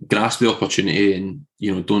 grasp the opportunity, and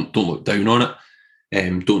don't look down on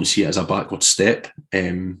it. Don't see it as a backward step.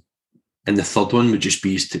 And the third one would just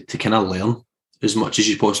be to kind of learn as much as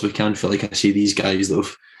you possibly can. For like I say, these guys that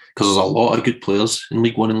have, because there's a lot of good players in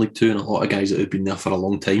League One and League Two, and a lot of guys that have been there for a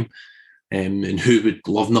long time. And who would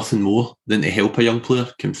love nothing more than to help a young player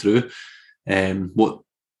come through. What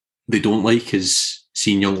they don't like is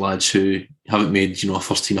seeing young lads who haven't made, a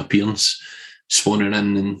first team appearance, spawning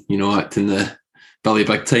in and, acting the Billy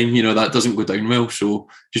Big Time. That doesn't go down well. So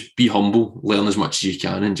just be humble, learn as much as you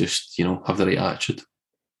can, and just, have the right attitude.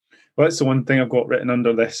 Well, that's the one thing I've got written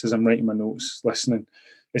under this as I'm writing my notes, listening,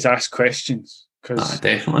 is ask questions. Because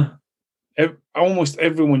definitely. Almost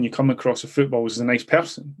everyone you come across in football is a nice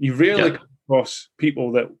person. You rarely come across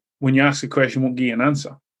people that, when you ask a question, won't give you an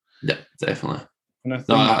answer. Yeah, definitely. And I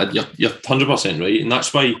think you're 100% right, and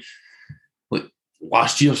that's why, like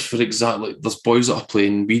last year, for example, there's boys that are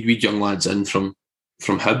playing. We'd young lads in from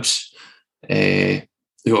Hibs,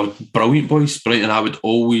 who are brilliant boys, brilliant, and I would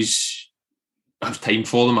always have time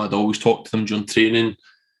for them. I'd always talk to them during training.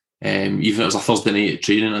 Even if it was a Thursday night at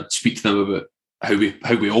training, I'd speak to them about how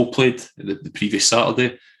we all played the previous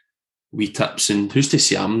Saturday. Wee tips, and who's to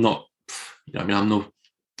say I'm not, I'm no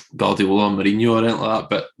Guardiola or Mourinho or anything like that,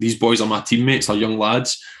 but these boys are my teammates, they're young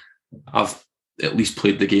lads. I've at least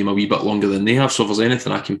played the game a wee bit longer than they have, so if there's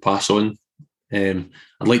anything I can pass on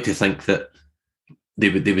I'd like to think that they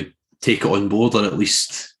would take it on board, or at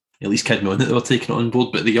least kid me on that they were taking it on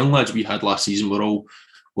board. But the young lads we had last season were all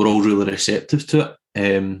really receptive to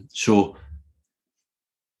it. So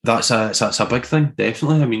that's a big thing,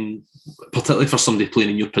 definitely. I mean, particularly for somebody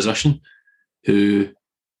playing in your position who,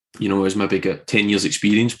 has maybe got 10 years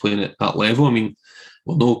experience playing at that level. I mean,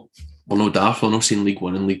 we're no daft. We're not saying League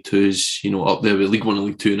One and League Two is, up there with League One and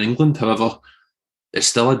League Two in England. However, it's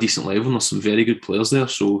still a decent level and there's some very good players there.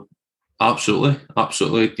 So absolutely,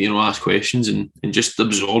 ask questions and just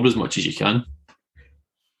absorb as much as you can.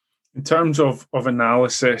 In terms of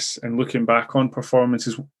analysis and looking back on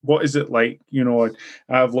performances, what is it like? I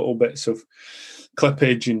have little bits of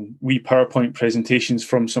clippage and wee PowerPoint presentations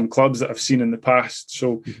from some clubs that I've seen in the past.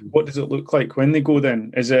 So what does it look like when they go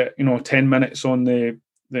then? Is it, 10 minutes on the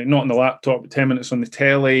not on the laptop, but 10 minutes on the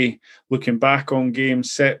telly, looking back on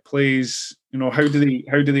games, set plays? How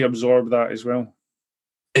do they absorb that as well?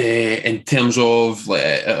 In terms of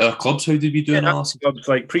our clubs, how did we do analysis? Clubs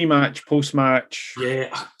like pre-match, post-match.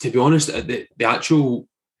 Yeah, to be honest, the actual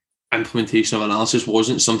implementation of analysis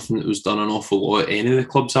wasn't something that was done an awful lot at any of the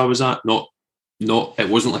clubs I was at. Not it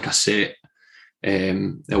wasn't like a set.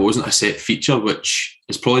 It wasn't a set feature, which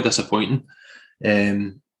is probably disappointing.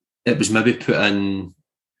 It was maybe put in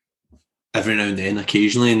every now and then,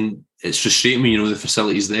 occasionally, and it's frustrating when the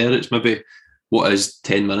facility's there. It's maybe what is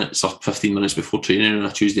 10 minutes or 15 minutes before training on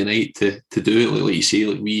a Tuesday night to do it. Like you say,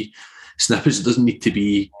 like wee snippets. It doesn't need to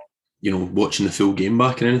be, watching the full game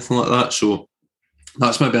back or anything like that. So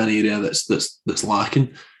that's maybe an area that's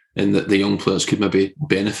lacking and that the young players could maybe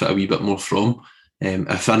benefit a wee bit more from.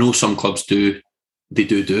 If I know some clubs do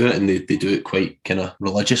it and they do it quite kind of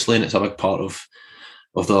religiously, and it's a big part of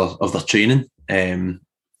their training.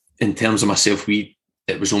 In terms of myself,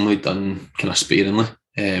 it was only done kind of sparingly,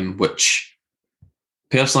 which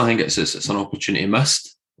personally, I think it's an opportunity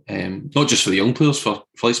missed. Not just for the young players, for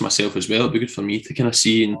like myself as well. It'd be good for me to kind of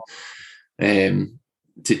see and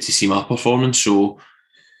to see my performance. So,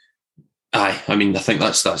 I think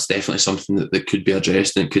that's definitely something that could be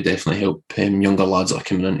addressed and it could definitely help younger lads that are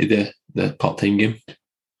coming into the part-time game.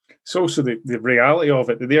 It's also the reality of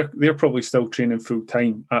it. They're probably still training full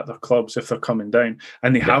time at their clubs if they're coming down,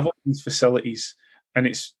 and they have all these facilities, and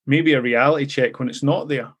it's maybe a reality check when it's not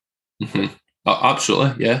there. Mm-hmm.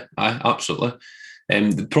 Absolutely, yeah, absolutely.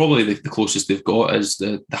 Probably the closest they've got is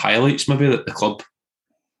the highlights, maybe that the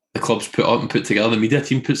clubs put up and put together. The media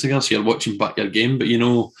team puts together, so you're watching back your game, but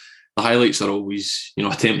the highlights are always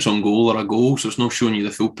attempts on goal or a goal, so it's not showing you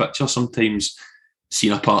the full picture. Sometimes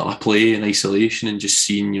seeing a partner play in isolation and just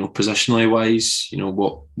seeing positionally wise,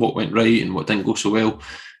 what went right and what didn't go so well.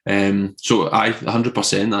 So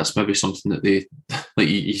 100%, that's maybe something that they, like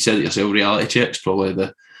you said it yourself, reality check's probably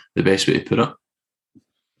the best way to put it.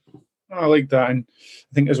 I like that, and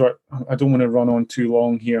I think I don't want to run on too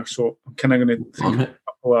long here, so I'm kind of going to think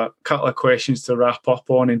a couple of questions to wrap up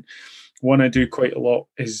on. And one I do quite a lot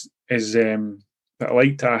is that I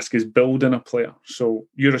like to ask is building a player. So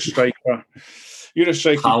you're a striker.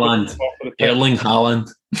 Haaland. Erling Haaland.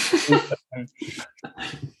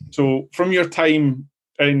 So from your time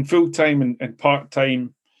in full-time and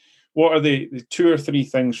part-time, what are the 2 or 3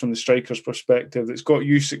 things from the striker's perspective that's got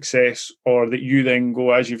you success, or that you then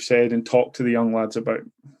go, as you've said, and talk to the young lads about?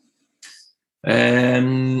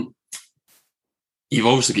 You've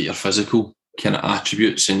obviously got your physical kind of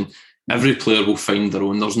attributes, and every player will find their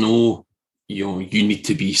own. There's no, you need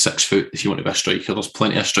to be 6 foot if you want to be a striker. There's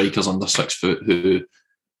plenty of strikers under 6 foot who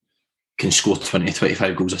can score 20,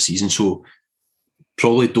 25 goals a season. So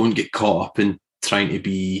probably don't get caught up in trying to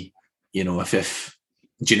be, if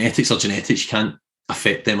genetics are genetics, you can't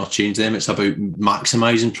affect them or change them. It's about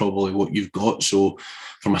maximising probably what you've got. So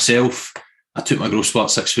for myself, I took my growth spurt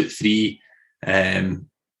 6'3",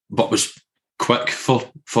 but was quick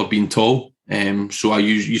for being tall. So I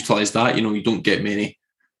utilised that. You don't get many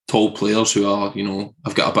tall players who are,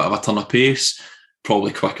 I've got a bit of a turn of pace,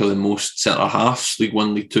 probably quicker than most centre halves, League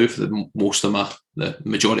One, League Two, for the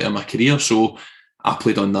majority of my career. So I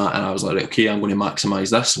played on that, and I was like, right, okay, I'm going to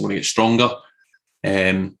maximise this. I'm going to get stronger.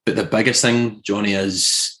 But the biggest thing, Johnny,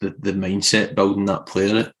 is the mindset, building that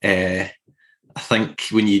player. I think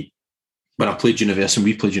when I played university,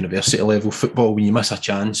 we played university level football, when you miss a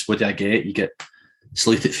chance, what do I get? You get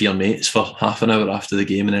slated for your mates for half an hour after the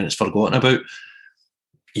game, and then it's forgotten about.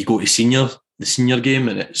 You go to the senior game,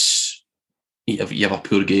 and it's you have a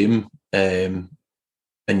poor game, and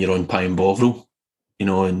you're on Pie and Bovril,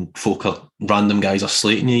 and random guys are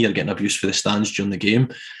slating you. You're getting abuse for the stands during the game.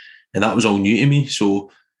 And that was all new to me. So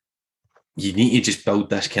you need to just build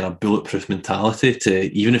this kind of bulletproof mentality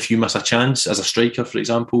to, even if you miss a chance as a striker, for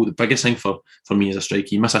example, the biggest thing for me as a striker,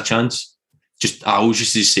 you miss a chance, I always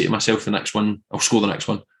just say to myself, the next one, I'll score the next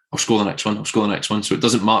one, I'll score the next one, I'll score the next one. So it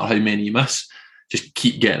doesn't matter how many you miss, just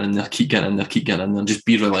keep getting in there, keep getting in there, keep getting in there, and just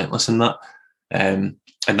be relentless in that. And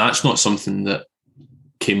that's not something that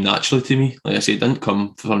came naturally to me. Like I say, it didn't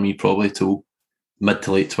come for me probably till mid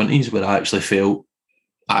to late 20s, where I actually felt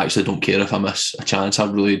I actually don't care if I miss a chance. I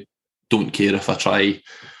really don't care if I try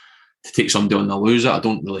to take somebody on the loser. I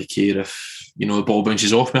don't really care if, the ball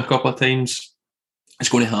bounces off me a couple of times. It's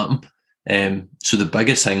going to happen. So the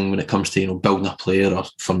biggest thing when it comes to building a player, or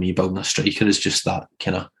for me building a striker, is just that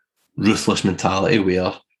kind of ruthless mentality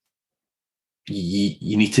where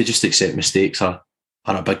you need to just accept mistakes are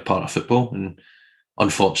a big part of football, and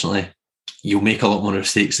unfortunately you'll make a lot more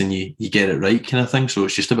mistakes than you get it right, kind of thing. So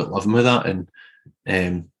it's just about living with that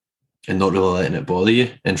and not really letting it bother you.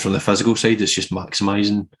 And from the physical side, it's just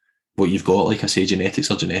maximising what you've got. Like I say, genetics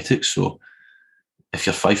are genetics. So if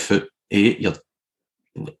you're 5'8", you're,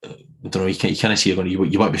 I don't know, you can't say you want to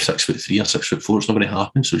be 6'3" or 6'4". It's not going to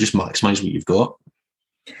happen. So just maximise what you've got.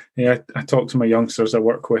 Yeah, I talk to my youngsters I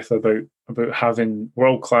work with about having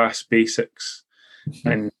world-class basics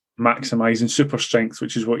and maximising super strengths,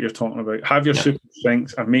 which is what you're talking about. Have your super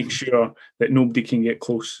strengths and make sure that nobody can get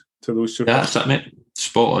close to those super strengths. That's it, mate.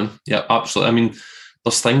 Spot on. Yeah, absolutely. I mean,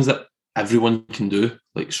 there's things that everyone can do.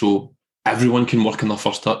 Like, so everyone can work on their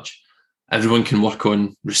first touch. Everyone can work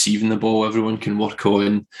on receiving the ball. Everyone can work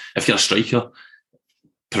on, if you're a striker,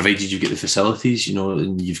 provided you get the facilities,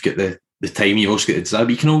 and you've got the time, you also get the desire.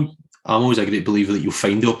 But I'm always a great believer that you'll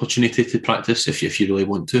find the opportunity to practice if you really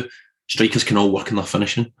want to. Strikers can all work on their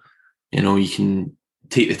finishing. You can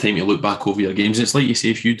take the time to look back over your games. It's like you say,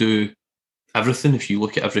 if you do everything, if you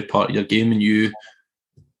look at every part of your game and you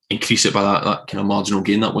increase it by that kind of marginal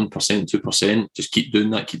gain, that 1%, 2%, just keep doing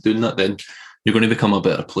that, then you're going to become a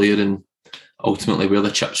better player. And ultimately, where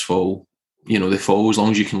the chips fall, they fall. As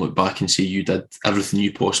long as you can look back and say you did everything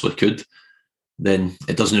you possibly could, then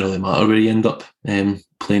it doesn't really matter where you end up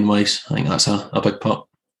playing wise. I think that's a big part.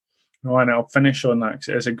 No, and I'll finish on that because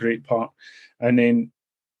it is a great part. And then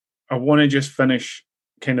I want to just finish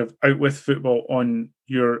kind of out with football on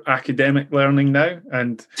your academic learning now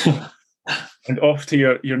and and off to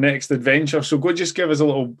your next adventure. So go just give us a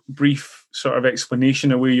little brief sort of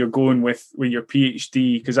explanation of where you're going with your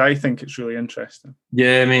PhD, because I think it's really interesting.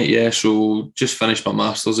 Yeah, mate. Yeah, so just finished my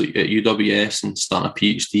Masters at UWS and starting a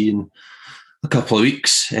PhD in a couple of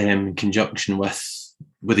weeks in conjunction with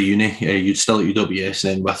the uni. You'd still at UWS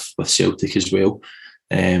and then with Celtic as well.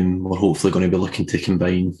 We're hopefully going to be looking to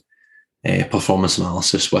combine performance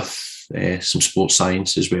analysis with some sports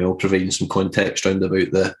science as well, providing some context around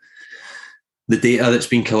about the data that's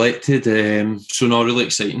been collected. So no, really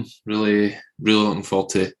exciting. Really looking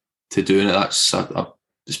forward to doing it.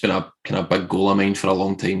 It's been a kind of big goal of mine for a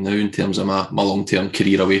long time now in terms of my long-term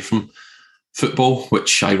career away from football,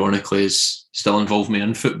 which ironically is still involved me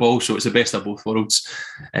in football. So it's the best of both worlds.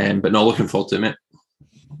 But no, looking forward to it, mate.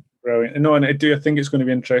 Brilliant. No, and I think it's going to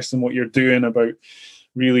be interesting what you're doing about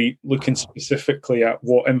really looking specifically at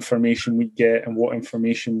what information we get and what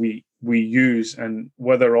information we use, and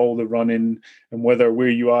whether all the running and whether where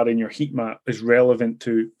you are in your heat map is relevant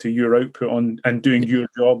to your output on and doing your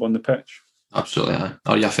job on the pitch. Absolutely.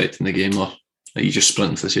 Are you affecting the game, or are you just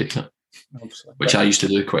sprinting for the sake of it? Absolutely. Which I used to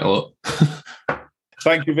do quite a lot.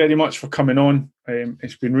 Thank you very much for coming on.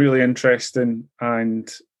 It's been really interesting,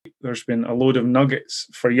 and there's been a load of nuggets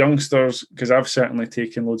for youngsters, because I've certainly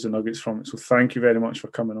taken loads of nuggets from it. So thank you very much for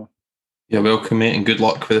coming on. You're welcome, mate, and good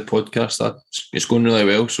luck with the podcast. It's going really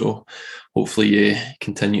well, so hopefully you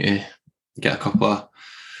continue to get a couple of,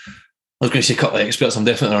 I was going to say a couple of experts. I'm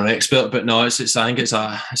definitely not an expert, but no, I think it's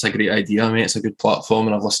a great idea, mate. It's a good platform,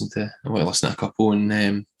 and I want to listen to a couple,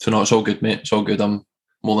 and so no, it's all good, mate. It's all good. I'm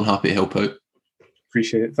more than happy to help out.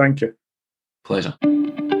 Appreciate it. Thank you. Pleasure.